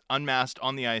 minutes unmasked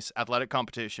on the ice, athletic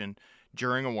competition,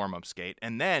 during a warm-up skate,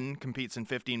 and then competes in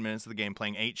 15 minutes of the game,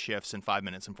 playing 8 shifts in 5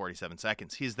 minutes and 47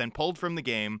 seconds. He is then pulled from the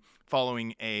game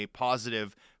following a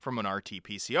positive from an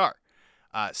RT-PCR.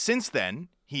 Since then,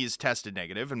 he's tested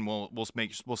negative, and we'll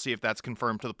see if that's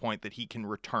confirmed to the point that he can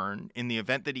return. In the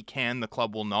event that he can, the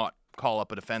club will not call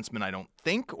up a defenseman, I don't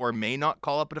think, or may not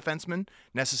call up a defenseman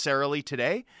necessarily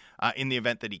today. In the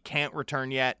event that he can't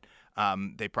return yet,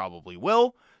 they probably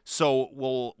will. So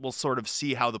we'll sort of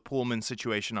see how the Poolman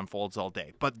situation unfolds all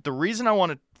day. But the reason I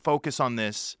want to focus on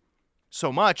this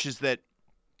so much is that,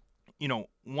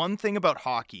 one thing about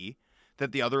hockey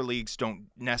that the other leagues don't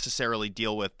necessarily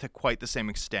deal with to quite the same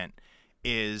extent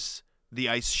is the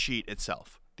ice sheet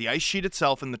itself. The ice sheet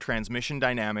itself and the transmission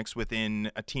dynamics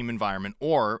within a team environment,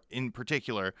 or in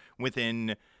particular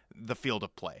within the field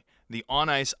of play. The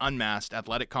on-ice, unmasked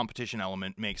athletic competition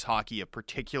element makes hockey a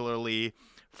particularly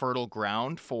fertile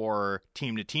ground for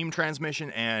team-to-team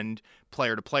transmission and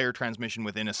player-to-player transmission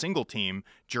within a single team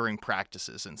during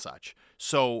practices and such.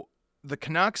 So the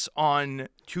Canucks on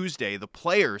Tuesday, the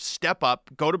players step up,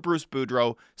 go to Bruce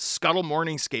Boudreau, scuttle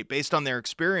morning skate based on their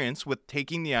experience with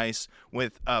taking the ice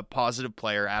with a positive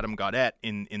player, Adam Gaudette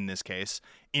in this case,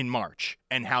 in March,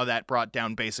 and how that brought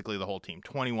down basically the whole team.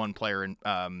 21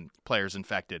 players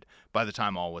infected by the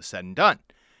time all was said and done.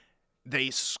 They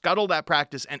scuttled that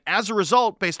practice, and as a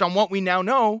result, based on what we now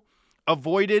know,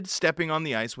 avoided stepping on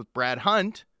the ice with Brad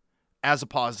Hunt as a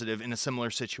positive in a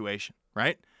similar situation,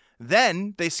 right?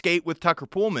 Then they skate with Tucker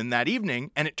Poolman that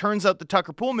evening, and it turns out that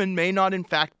Tucker Poolman may not in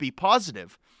fact be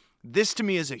positive. This to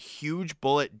me is a huge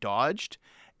bullet dodged,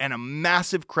 and a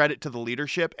massive credit to the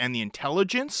leadership and the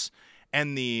intelligence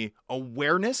and the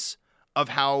awareness of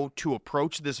how to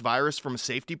approach this virus from a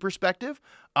safety perspective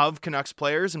of Canucks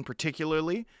players, and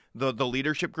particularly the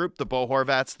leadership group, the Bo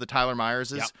Horvats, the Tyler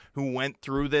Myerses, who went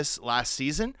through this last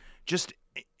season. Just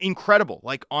incredible.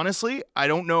 Like, honestly, I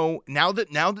don't know, now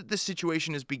that this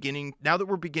situation is now that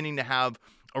we're beginning to have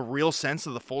a real sense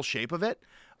of the full shape of it,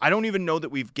 I don't even know that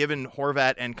we've given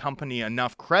Horvat and company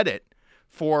enough credit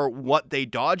for what they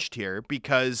dodged here,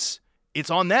 because it's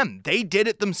on them. They did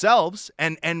it themselves,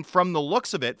 and from the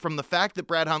looks of it, from the fact that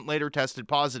Brad Hunt later tested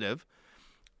positive,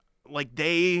 like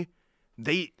they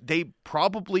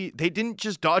didn't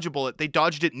just dodge a bullet, they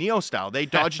dodged it Neo style. They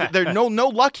dodged it. There's no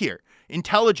luck here.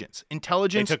 Intelligence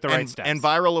They took the right steps. And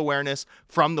viral awareness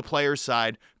from the players'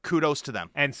 side. Kudos to them.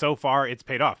 And so far, it's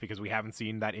paid off, because we haven't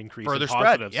seen that increase Further in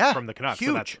positives spread. from the Canucks. Huge.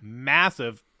 So that's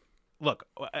massive. Look,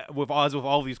 with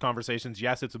all of these conversations,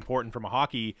 yes, it's important from a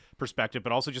hockey perspective,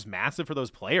 but also just massive for those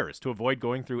players to avoid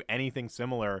going through anything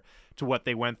similar to what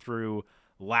they went through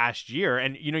last year.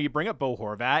 And, you bring up Bo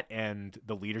Horvat and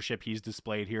the leadership he's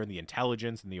displayed here, and the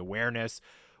intelligence and the awareness.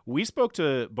 We spoke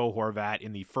to Bo Horvat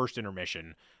in the first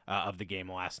intermission of the game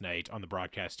last night on the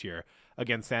broadcast here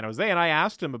against San Jose, and I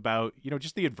asked him about,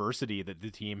 just the adversity that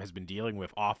the team has been dealing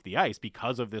with off the ice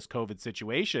because of this COVID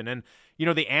situation. And,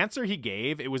 the answer he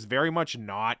gave, it was very much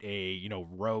not a,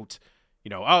 rote,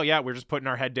 oh yeah, we're just putting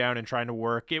our head down and trying to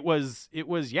work. It was,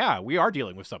 yeah, we are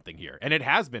dealing with something here, and it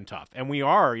has been tough, and we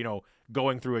are,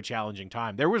 going through a challenging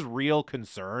time. There was real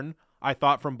concern, I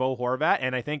thought, from Bo Horvat,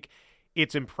 and I think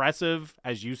it's impressive,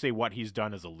 as you say, what he's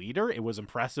done as a leader. It was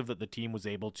impressive that the team was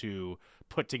able to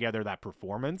put together that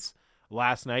performance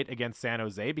last night against San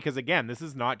Jose, because again, this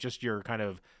is not just your kind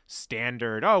of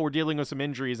standard, we're dealing with some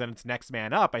injuries and it's next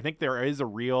man up. I think there is a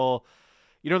real,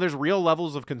 there's real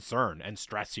levels of concern and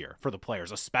stress here for the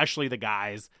players, especially the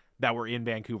guys that were in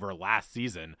Vancouver last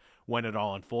season when it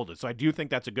all unfolded. So I do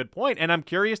think that's a good point. And I'm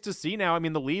curious to see now,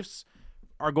 the Leafs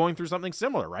are going through something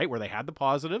similar, right? Where they had the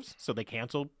positives, so they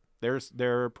canceled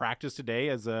their practice today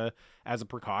as a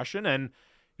precaution. And,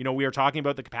 we are talking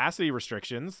about the capacity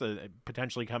restrictions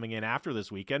potentially coming in after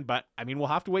this weekend, but we'll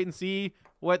have to wait and see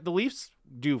what the Leafs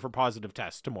do for positive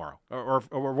tests tomorrow, or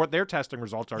what their testing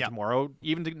results are tomorrow,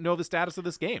 even to know the status of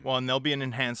this game. Well, and they'll be in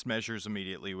enhanced measures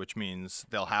immediately, which means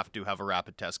they'll have to have a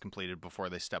rapid test completed before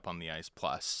they step on the ice.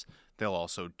 Plus, they'll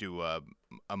also do a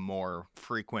more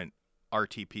frequent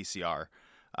RT-PCR.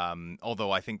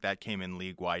 Although I think that came in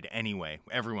league-wide anyway.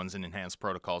 Everyone's in enhanced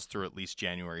protocols through at least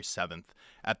January 7th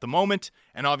at the moment.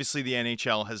 And obviously the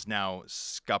NHL has now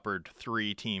scuppered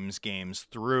 3 teams' games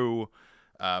through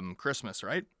Christmas,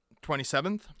 right?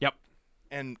 27th? Yep.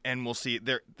 And we'll see.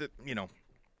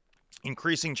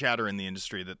 increasing chatter in the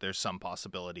industry that there's some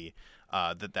possibility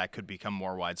that could become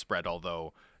more widespread,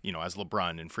 although, as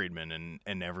LeBrun and Friedman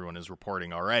and everyone is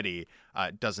reporting already,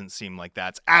 it doesn't seem like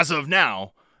that's, as of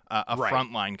now, a Right.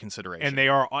 frontline consideration.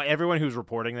 And everyone who's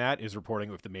reporting that is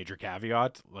reporting with the major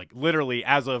caveat. Like, literally,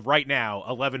 as of right now,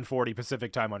 11:40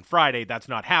 Pacific time on Friday, that's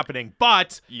not happening.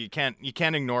 But you can't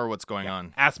ignore what's going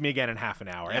on. Ask me again in half an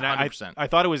hour. Yeah, and 100%. I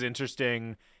thought it was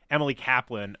interesting. Emily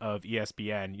Kaplan of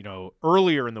ESPN,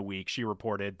 earlier in the week, she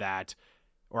reported that,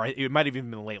 or it might have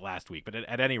even been late last week, but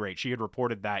at any rate, she had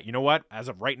reported that, as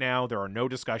of right now, there are no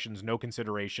discussions, no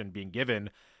consideration being given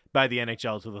by the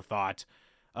NHL to the thought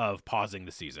of pausing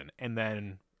the season. And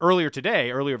then earlier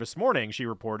this morning, she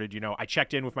reported, I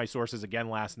checked in with my sources again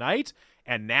last night,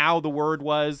 and now the word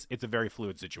was it's a very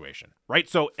fluid situation, right?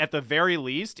 So at the very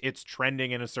least, it's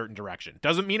trending in a certain direction.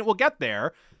 Doesn't mean it will get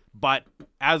there, but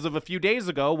as of a few days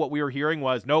ago, what we were hearing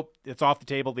was, nope, it's off the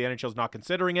table. The NHL's not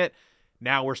considering it.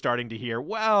 Now we're starting to hear,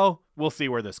 well, we'll see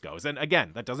where this goes. And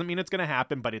again, that doesn't mean it's going to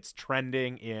happen, but it's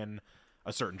trending in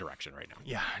a certain direction right now.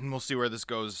 Yeah, and we'll see where this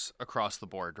goes across the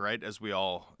board, right? As we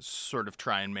all sort of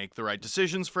try and make the right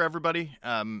decisions for everybody,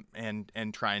 and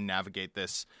try and navigate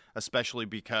this, especially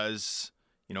because,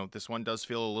 this one does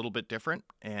feel a little bit different,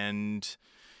 and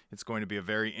it's going to be a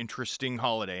very interesting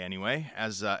holiday anyway,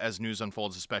 as news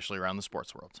unfolds, especially around the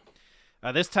sports world.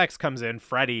 This text comes in,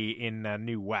 Freddie in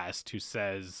New West, who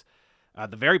says,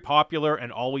 the very popular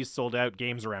and always sold out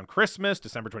games around Christmas,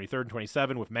 December 23rd and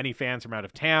 27, with many fans from out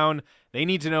of town. They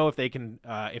need to know if they can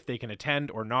attend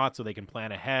or not, so they can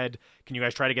plan ahead. Can you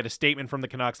guys try to get a statement from the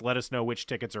Canucks? Let us know which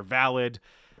tickets are valid.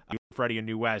 Freddie in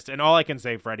New West. And all I can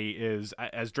say, Freddie, is,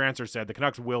 as Drancer said, the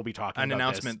Canucks will be talking an about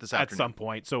announcement this at afternoon some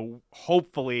point. So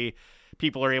hopefully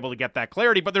people are able to get that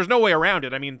clarity, but there's no way around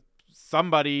it. I mean,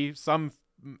 some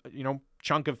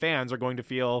chunk of fans are going to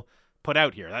feel put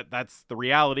out here. That's the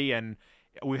reality. And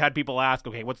we've had people ask,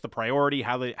 okay, what's the priority?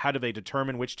 How do they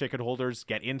determine which ticket holders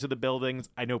get into the buildings?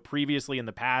 I know previously in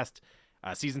the past,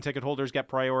 season ticket holders get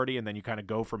priority, and then you kind of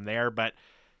go from there. But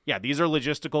yeah, these are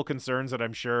logistical concerns that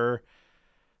I'm sure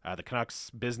the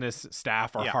Canucks business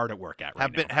staff are hard at work at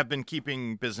right now. Have been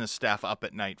keeping business staff up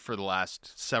at night for the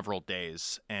last several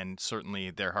days, and certainly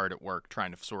they're hard at work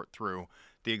trying to sort through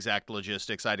the exact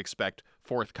logistics. I'd expect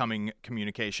forthcoming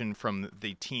communication from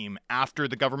the team after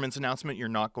the government's announcement. You're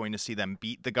not going to see them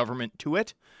beat the government to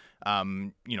it.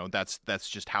 That's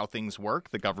just how things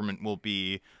work. The government will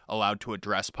be allowed to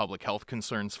address public health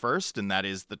concerns first, and that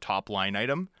is the top line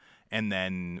item. And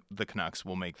then the Canucks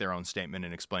will make their own statement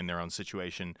and explain their own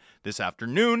situation this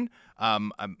afternoon.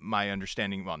 My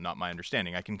understanding, well, not my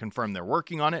understanding, I can confirm they're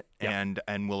working on it, and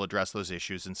we'll address those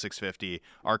issues in 650.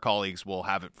 Our colleagues will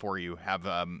have it for you, have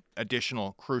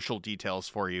additional crucial details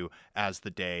for you as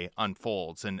the day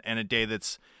unfolds, and a day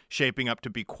that's shaping up to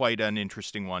be quite an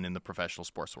interesting one in the professional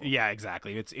sports world. Yeah,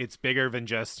 exactly. It's bigger than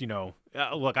just,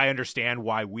 look, I understand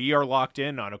why we are locked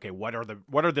in on, okay, what are the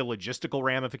logistical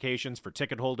ramifications for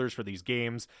ticket holders for these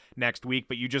games next week,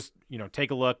 but you just, take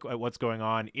a look at what's going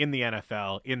on in the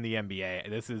NFL, in the NBA.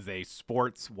 This is a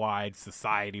sports-wide,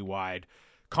 society-wide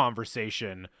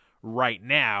conversation right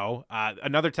now.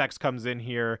 Another text comes in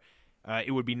here.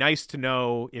 It would be nice to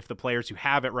know if the players who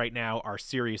have it right now are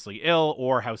seriously ill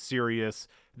or how serious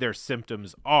their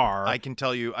symptoms are. I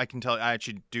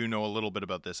actually do know a little bit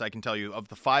about this. I can tell you, of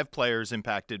the 5 players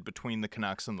impacted between the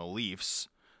Canucks and the Leafs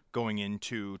going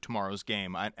into tomorrow's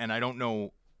game, and I don't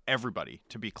know everybody,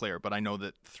 to be clear, but I know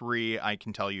that 3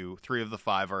 of the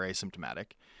 5 are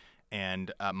asymptomatic.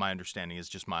 And my understanding is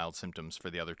just mild symptoms for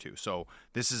the other 2. So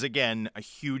this is, again, a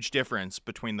huge difference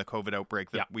between the COVID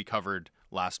outbreak that we covered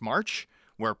last March,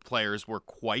 where players were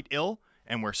quite ill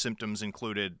and where symptoms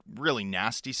included really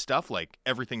nasty stuff, like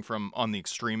everything from, on the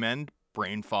extreme end,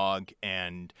 brain fog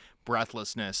and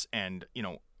breathlessness, and,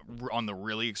 on the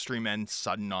really extreme end,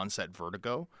 sudden onset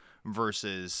vertigo,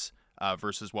 versus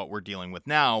what we're dealing with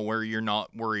now, where you're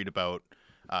not worried about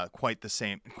quite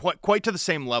to the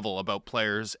same level about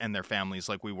players and their families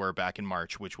like we were back in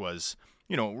March, which was,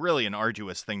 really an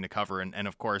arduous thing to cover. And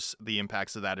of course, the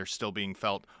impacts of that are still being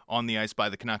felt on the ice by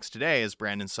the Canucks today, as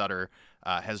Brandon Sutter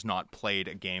has not played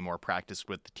a game or practiced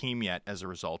with the team yet as a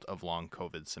result of long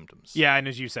COVID symptoms. Yeah, and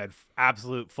as you said,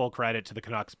 absolute full credit to the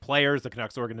Canucks players, the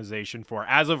Canucks organization for,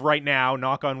 as of right now,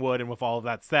 knock on wood, and with all of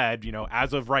that said,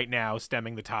 as of right now,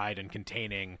 stemming the tide and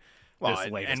containing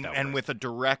this latest outburst. And with a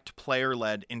direct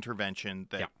player-led intervention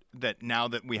that now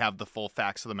that we have the full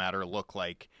facts of the matter looks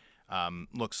like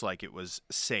it was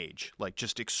sage, like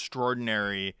just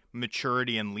extraordinary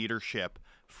maturity and leadership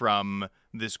from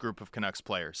this group of Canucks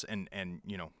players. And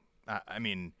I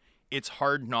mean, it's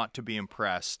hard not to be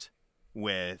impressed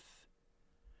with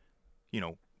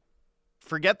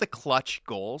forget the clutch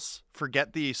goals,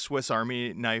 forget the Swiss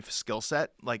Army knife skill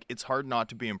set. Like, it's hard not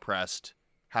to be impressed,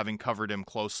 having covered him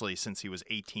closely since he was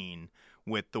 18,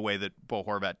 with the way that Bo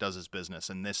Horvat does his business.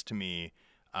 And this, to me,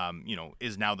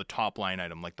 is now the top line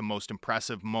item, like the most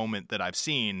impressive moment that I've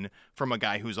seen from a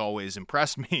guy who's always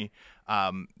impressed me.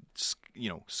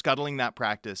 Scuttling that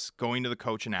practice, going to the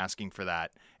coach and asking for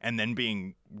that, and then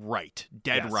being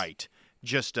dead Yes. right.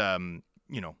 Just,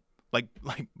 like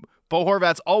Bo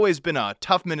Horvat's always been a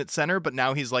tough minute center, but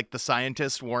now he's like the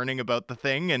scientist warning about the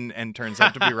thing and turns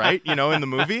out to be right, in the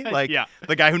movie. Like, Yeah.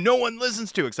 the guy who no one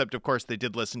listens to, except, of course, they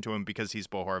did listen to him because he's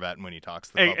Bo Horvat, and when he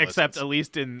talks, the club Except listens. at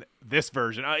least in this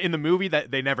version, in the movie,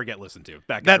 that they never get listened to.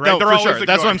 Back That, then, right? no, They're for always sure.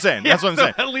 That's what I'm ignored. saying. Yeah, That's what I'm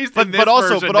saying. At least But, in this but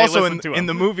also, version, but they also listen to in him.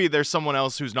 the movie, there's someone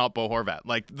else who's not Bo Horvat.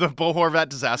 Like, the Bo Horvat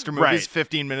disaster movie is Right.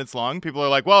 15 minutes long. People are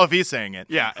like, well, if he's saying it.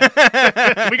 Yeah.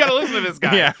 We got to listen to this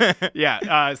guy. Yeah.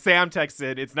 Yeah. Sam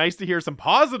texted, it's nice to hear some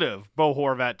positive Bo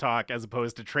Horvat talk as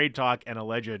opposed to trade talk and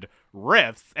alleged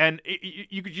riffs. And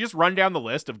you could just run down the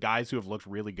list of guys who have looked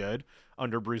really good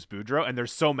under Bruce Boudreau, and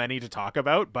there's so many to talk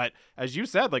about. But as you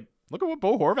said, like, look at what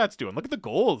Bo Horvat's doing. Look at the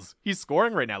goals he's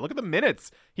scoring right now. Look at the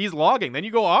minutes he's logging. Then you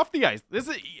go off the ice.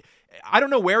 I don't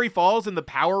know where he falls in the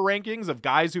power rankings of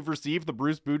guys who've received the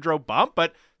Bruce Boudreau bump,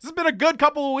 but this has been a good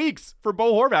couple of weeks for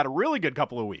Bo Horvat, a really good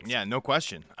couple of weeks. Yeah, no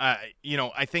question. I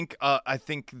think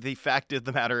the fact of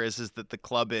the matter is that the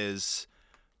club is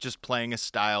just playing a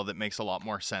style that makes a lot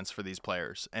more sense for these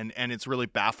players. And it's really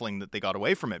baffling that they got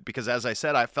away from it because, as I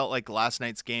said, I felt like last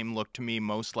night's game looked to me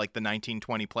most like the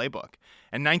 1920 playbook.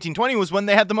 And 1920 was when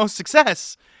they had the most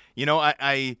success.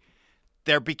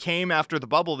 There became, after the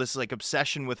bubble, this like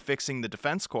obsession with fixing the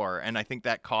defense core, and I think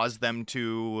that caused them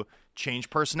to change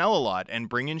personnel a lot and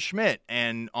bring in Schmidt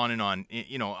and on and on.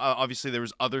 Obviously there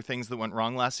was other things that went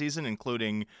wrong last season,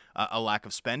 including a lack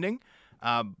of spending.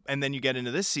 And then you get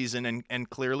into this season, and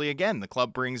clearly, again, the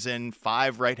club brings in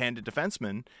 5 right-handed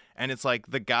defensemen, and it's like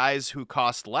the guys who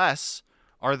cost less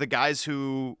are the guys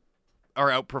who are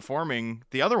outperforming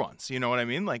the other ones. You know what I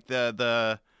mean? Like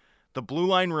the blue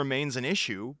line remains an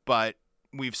issue, but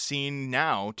we've seen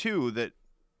now too that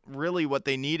really what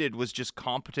they needed was just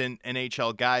competent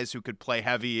NHL guys who could play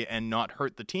heavy and not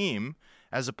hurt the team,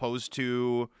 as opposed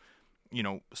to,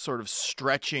 sort of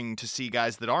stretching to see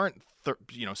guys that aren't,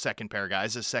 second pair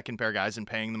guys as second pair guys and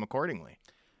paying them accordingly.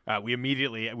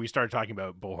 We started talking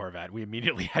about Bo Horvat. We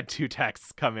immediately had 2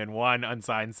 texts come in. One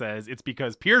unsigned says it's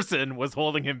because Pearson was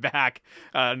holding him back.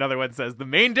 Another one says the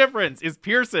main difference is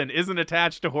Pearson isn't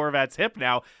attached to Horvat's hip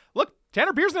now. Look,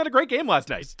 Tanner Pearson had a great game last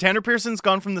night. Tanner Pearson's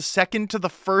gone from the second to the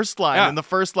first line, Yeah. and the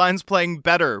first line's playing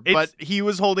better, but he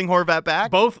was holding Horvat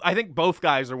back. I think both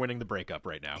guys are winning the breakup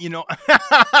right now. You know what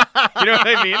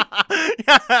I mean?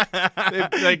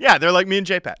 Yeah, they're like me and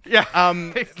JPAT. Yeah,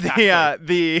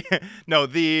 exactly.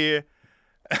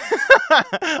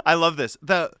 I love this.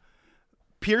 The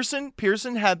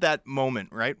Pearson had that moment,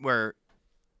 right, where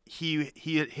he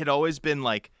had always been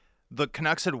like, the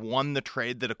Canucks had won the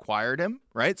trade that acquired him,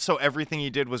 right? So everything he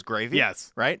did was gravy.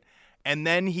 Yes. Right? And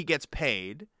then he gets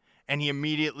paid, and he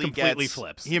immediately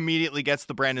flips. He immediately gets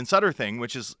the Brandon Sutter thing,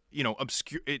 which is,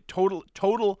 obscure.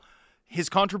 Total. His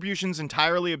contributions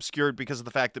entirely obscured because of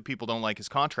the fact that people don't like his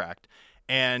contract.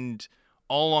 And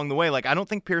all along the way, like, I don't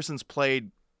think Pearson's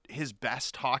played his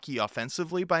best hockey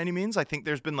offensively by any means. I think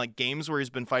there's been like games where he's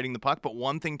been fighting the puck, but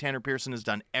one thing Tanner Pearson has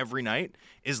done every night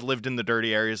is lived in the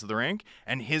dirty areas of the rink,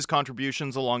 and his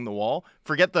contributions along the wall.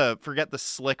 Forget the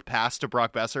slick pass to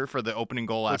Brock Besser for the opening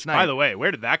goal last night. By the way,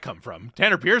 where did that come from?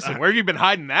 Tanner Pearson, where have you been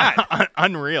hiding that?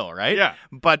 Unreal, right? Yeah.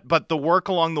 But the work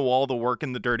along the wall, the work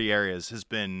in the dirty areas has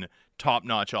been top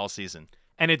notch all season.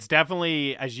 And it's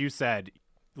definitely, as you said,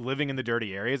 living in the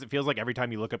dirty areas. It feels like every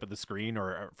time you look up at the screen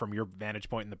or from your vantage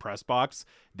point in the press box,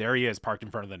 there he is parked in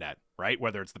front of the net, right?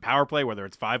 Whether it's the power play, whether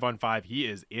it's 5-on-5, he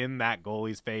is in that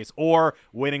goalie's face or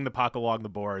winning the puck along the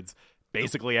boards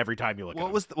basically every time you look at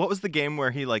him. What was the game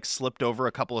where he like slipped over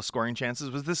a couple of scoring chances?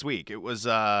 It was this week. It was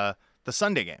the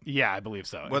Sunday game. Yeah, I believe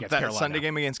so. That Carolina. Sunday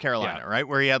game against Carolina, right?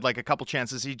 Where he had like a couple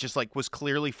chances. He just like was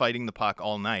clearly fighting the puck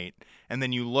all night. And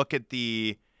then you look at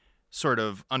the sort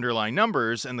of underlying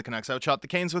numbers, and the Canucks outshot the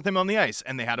Canes with him on the ice,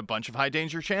 and they had a bunch of high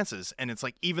danger chances. And it's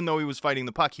like, even though he was fighting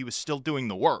the puck, he was still doing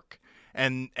the work.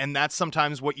 And that's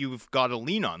sometimes what you've got to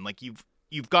lean on. Like you've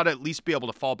got to at least be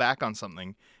able to fall back on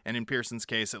something. And in Pearson's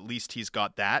case, at least he's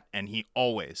got that, and he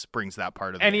always brings that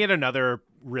part of the game. And he had another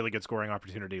really good scoring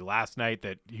opportunity last night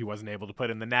that he wasn't able to put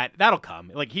in the net. That'll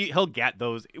come. Like he'll get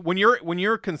those when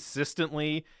you're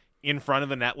consistently in front of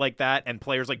the net like that, and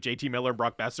players like JT Miller and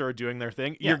Brock Besser are doing their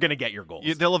thing, you're going to get your goals.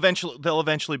 They'll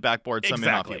eventually backboard some in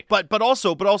off you. Exactly. But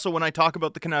also when I talk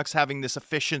about the Canucks having this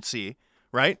efficiency,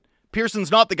 right?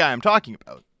 Pearson's not the guy I'm talking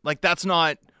about. Like, that's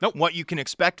not what you can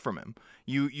expect from him.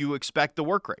 You expect the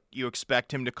work rate. You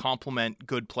expect him to complement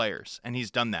good players, and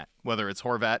he's done that, whether it's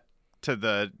Horvat to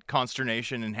the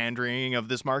consternation and hand-wringing of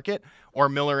this market, or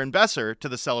Miller and Besser to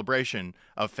the celebration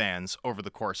of fans over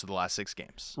the course of the last 6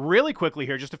 games. Really quickly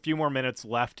here, just a few more minutes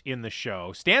left in the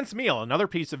show. Stan Smyl, another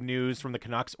piece of news from the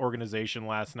Canucks organization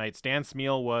last night. Stan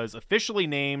Smyl was officially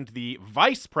named the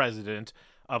vice president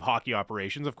of hockey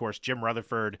operations. Of course, Jim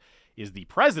Rutherford is the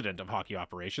president of hockey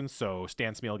operations, so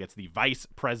Stan Smyl gets the vice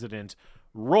president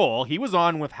role. He was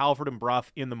on with Halford and Brough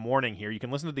in the morning here. You can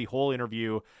listen to the whole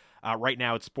interview right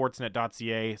now at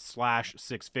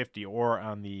sportsnet.ca/650 or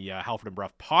on the Halford and Brough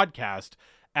podcast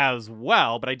as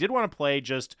well. But I did want to play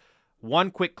just one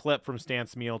quick clip from Stan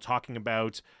Smyl talking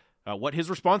about what his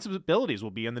responsibilities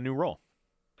will be in the new role.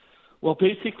 Well,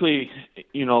 basically,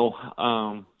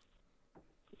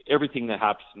 everything that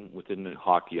happens within the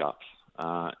hockey ops,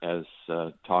 as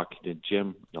talking to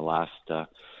Jim the last,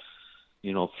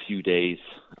 few days,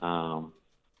 there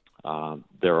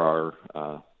are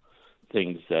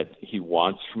things that he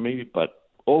wants from me, but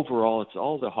overall, it's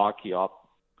all the hockey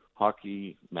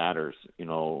matters,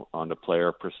 on the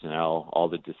player personnel, all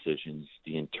the decisions,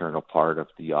 the internal part of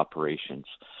the operations.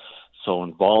 So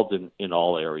involved in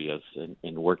all areas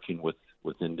and working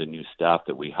within the new staff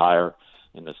that we hire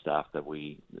and the staff that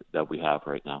we have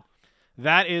right now.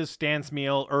 That is Stan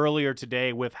Smyl earlier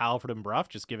today with Halford and Brough,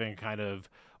 just giving a kind of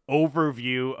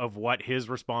overview of what his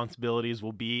responsibilities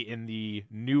will be in the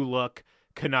new look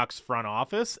Canucks front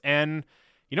office. And,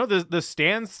 the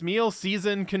Stan Smyl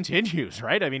season continues,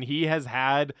 right? I mean, he has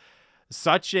had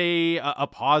such a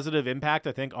positive impact,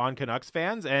 I think, on Canucks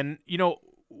fans. And,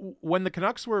 when the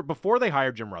Canucks were, before they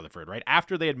hired Jim Rutherford, right,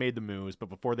 after they had made the moves, but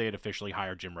before they had officially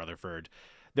hired Jim Rutherford,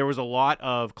 there was a lot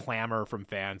of clamor from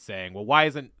fans saying, well, why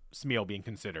isn't Smyl being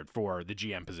considered for the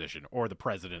GM position or the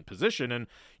president position? And,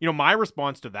 my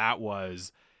response to that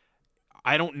was,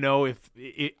 I don't know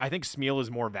I think Smyl is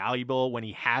more valuable when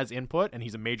he has input and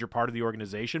he's a major part of the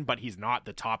organization, but he's not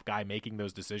the top guy making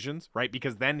those decisions, right?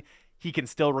 Because then he can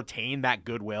still retain that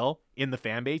goodwill in the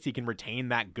fan base. He can retain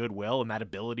that goodwill and that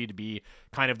ability to be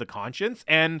kind of the conscience.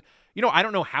 And, I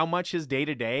don't know how much his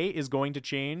day-to-day is going to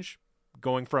change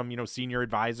going from, senior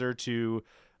advisor to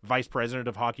vice president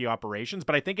of hockey operations,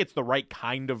 but I think it's the right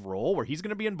kind of role where he's going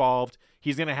to be involved.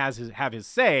 He's going to have his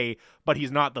say, but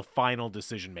he's not the final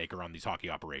decision maker on these hockey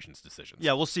operations decisions.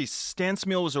 Yeah, we'll see. Stan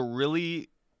Smyl was a really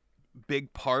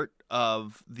big part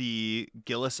of the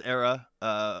Gillis era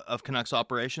of Canucks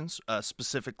operations,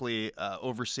 specifically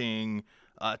overseeing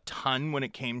a ton when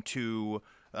it came to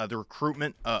the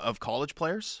recruitment of college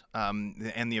players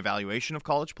and the evaluation of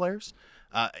college players.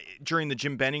 During the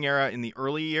Jim Benning era in the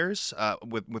early years,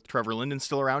 with Trevor Linden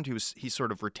still around, he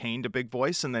sort of retained a big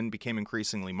voice and then became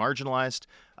increasingly marginalized.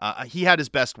 He had his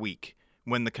best week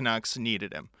when the Canucks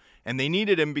needed him. And they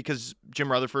needed him because Jim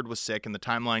Rutherford was sick and the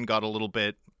timeline got a little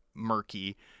bit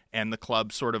murky and the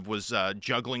club sort of was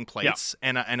juggling plates.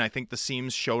 Yeah. And I think the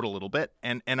seams showed a little bit.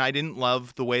 And I didn't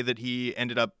love the way that he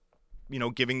ended up,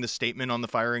 giving the statement on the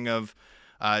firing of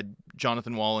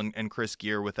Jonathan Wall and Chris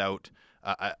Gear without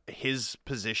his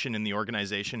position in the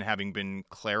organization having been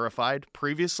clarified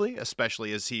previously,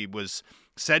 especially as he was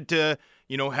said to,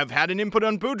 have had an input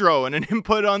on Boudreau and an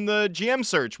input on the GM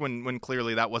search when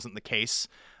clearly that wasn't the case.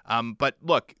 But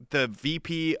look, the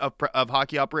VP of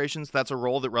hockey operations, that's a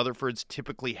role that Rutherford's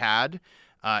typically had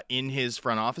in his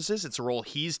front offices. It's a role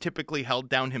he's typically held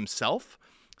down himself.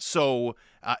 So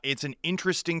it's an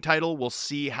interesting title. We'll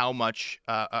see how much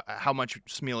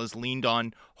Smyl is leaned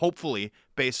on, hopefully,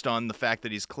 based on the fact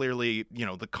that he's clearly,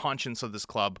 the conscience of this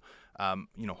club.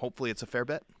 Hopefully it's a fair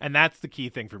bet. And that's the key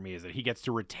thing for me, is that he gets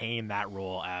to retain that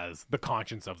role as the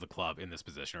conscience of the club in this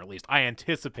position, or at least I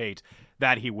anticipate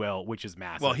that he will, which is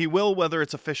massive. Well, he will, whether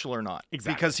it's official or not.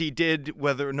 Exactly. Because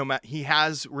he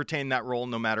has retained that role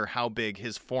no matter how big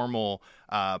his formal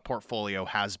portfolio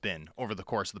has been over the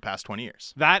course of the past 20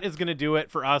 years. That is going to do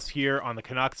it for us here on the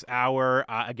Canucks Hour.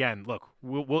 Again, look,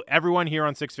 everyone here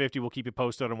on 650 will keep you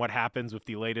posted on what happens with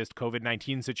the latest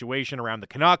COVID-19 situation around the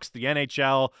Canucks, the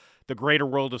NHL, the greater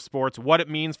world of sports, what it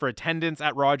means for attendance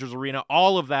at Rogers Arena,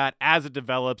 all of that as it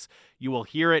develops. You will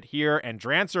hear it here, and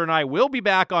Drancer and I will be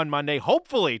back on Monday,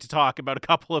 hopefully to talk about a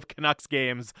couple of Canucks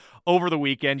games over the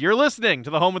weekend. You're listening to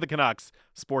the home of the Canucks,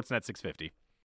 Sportsnet 650.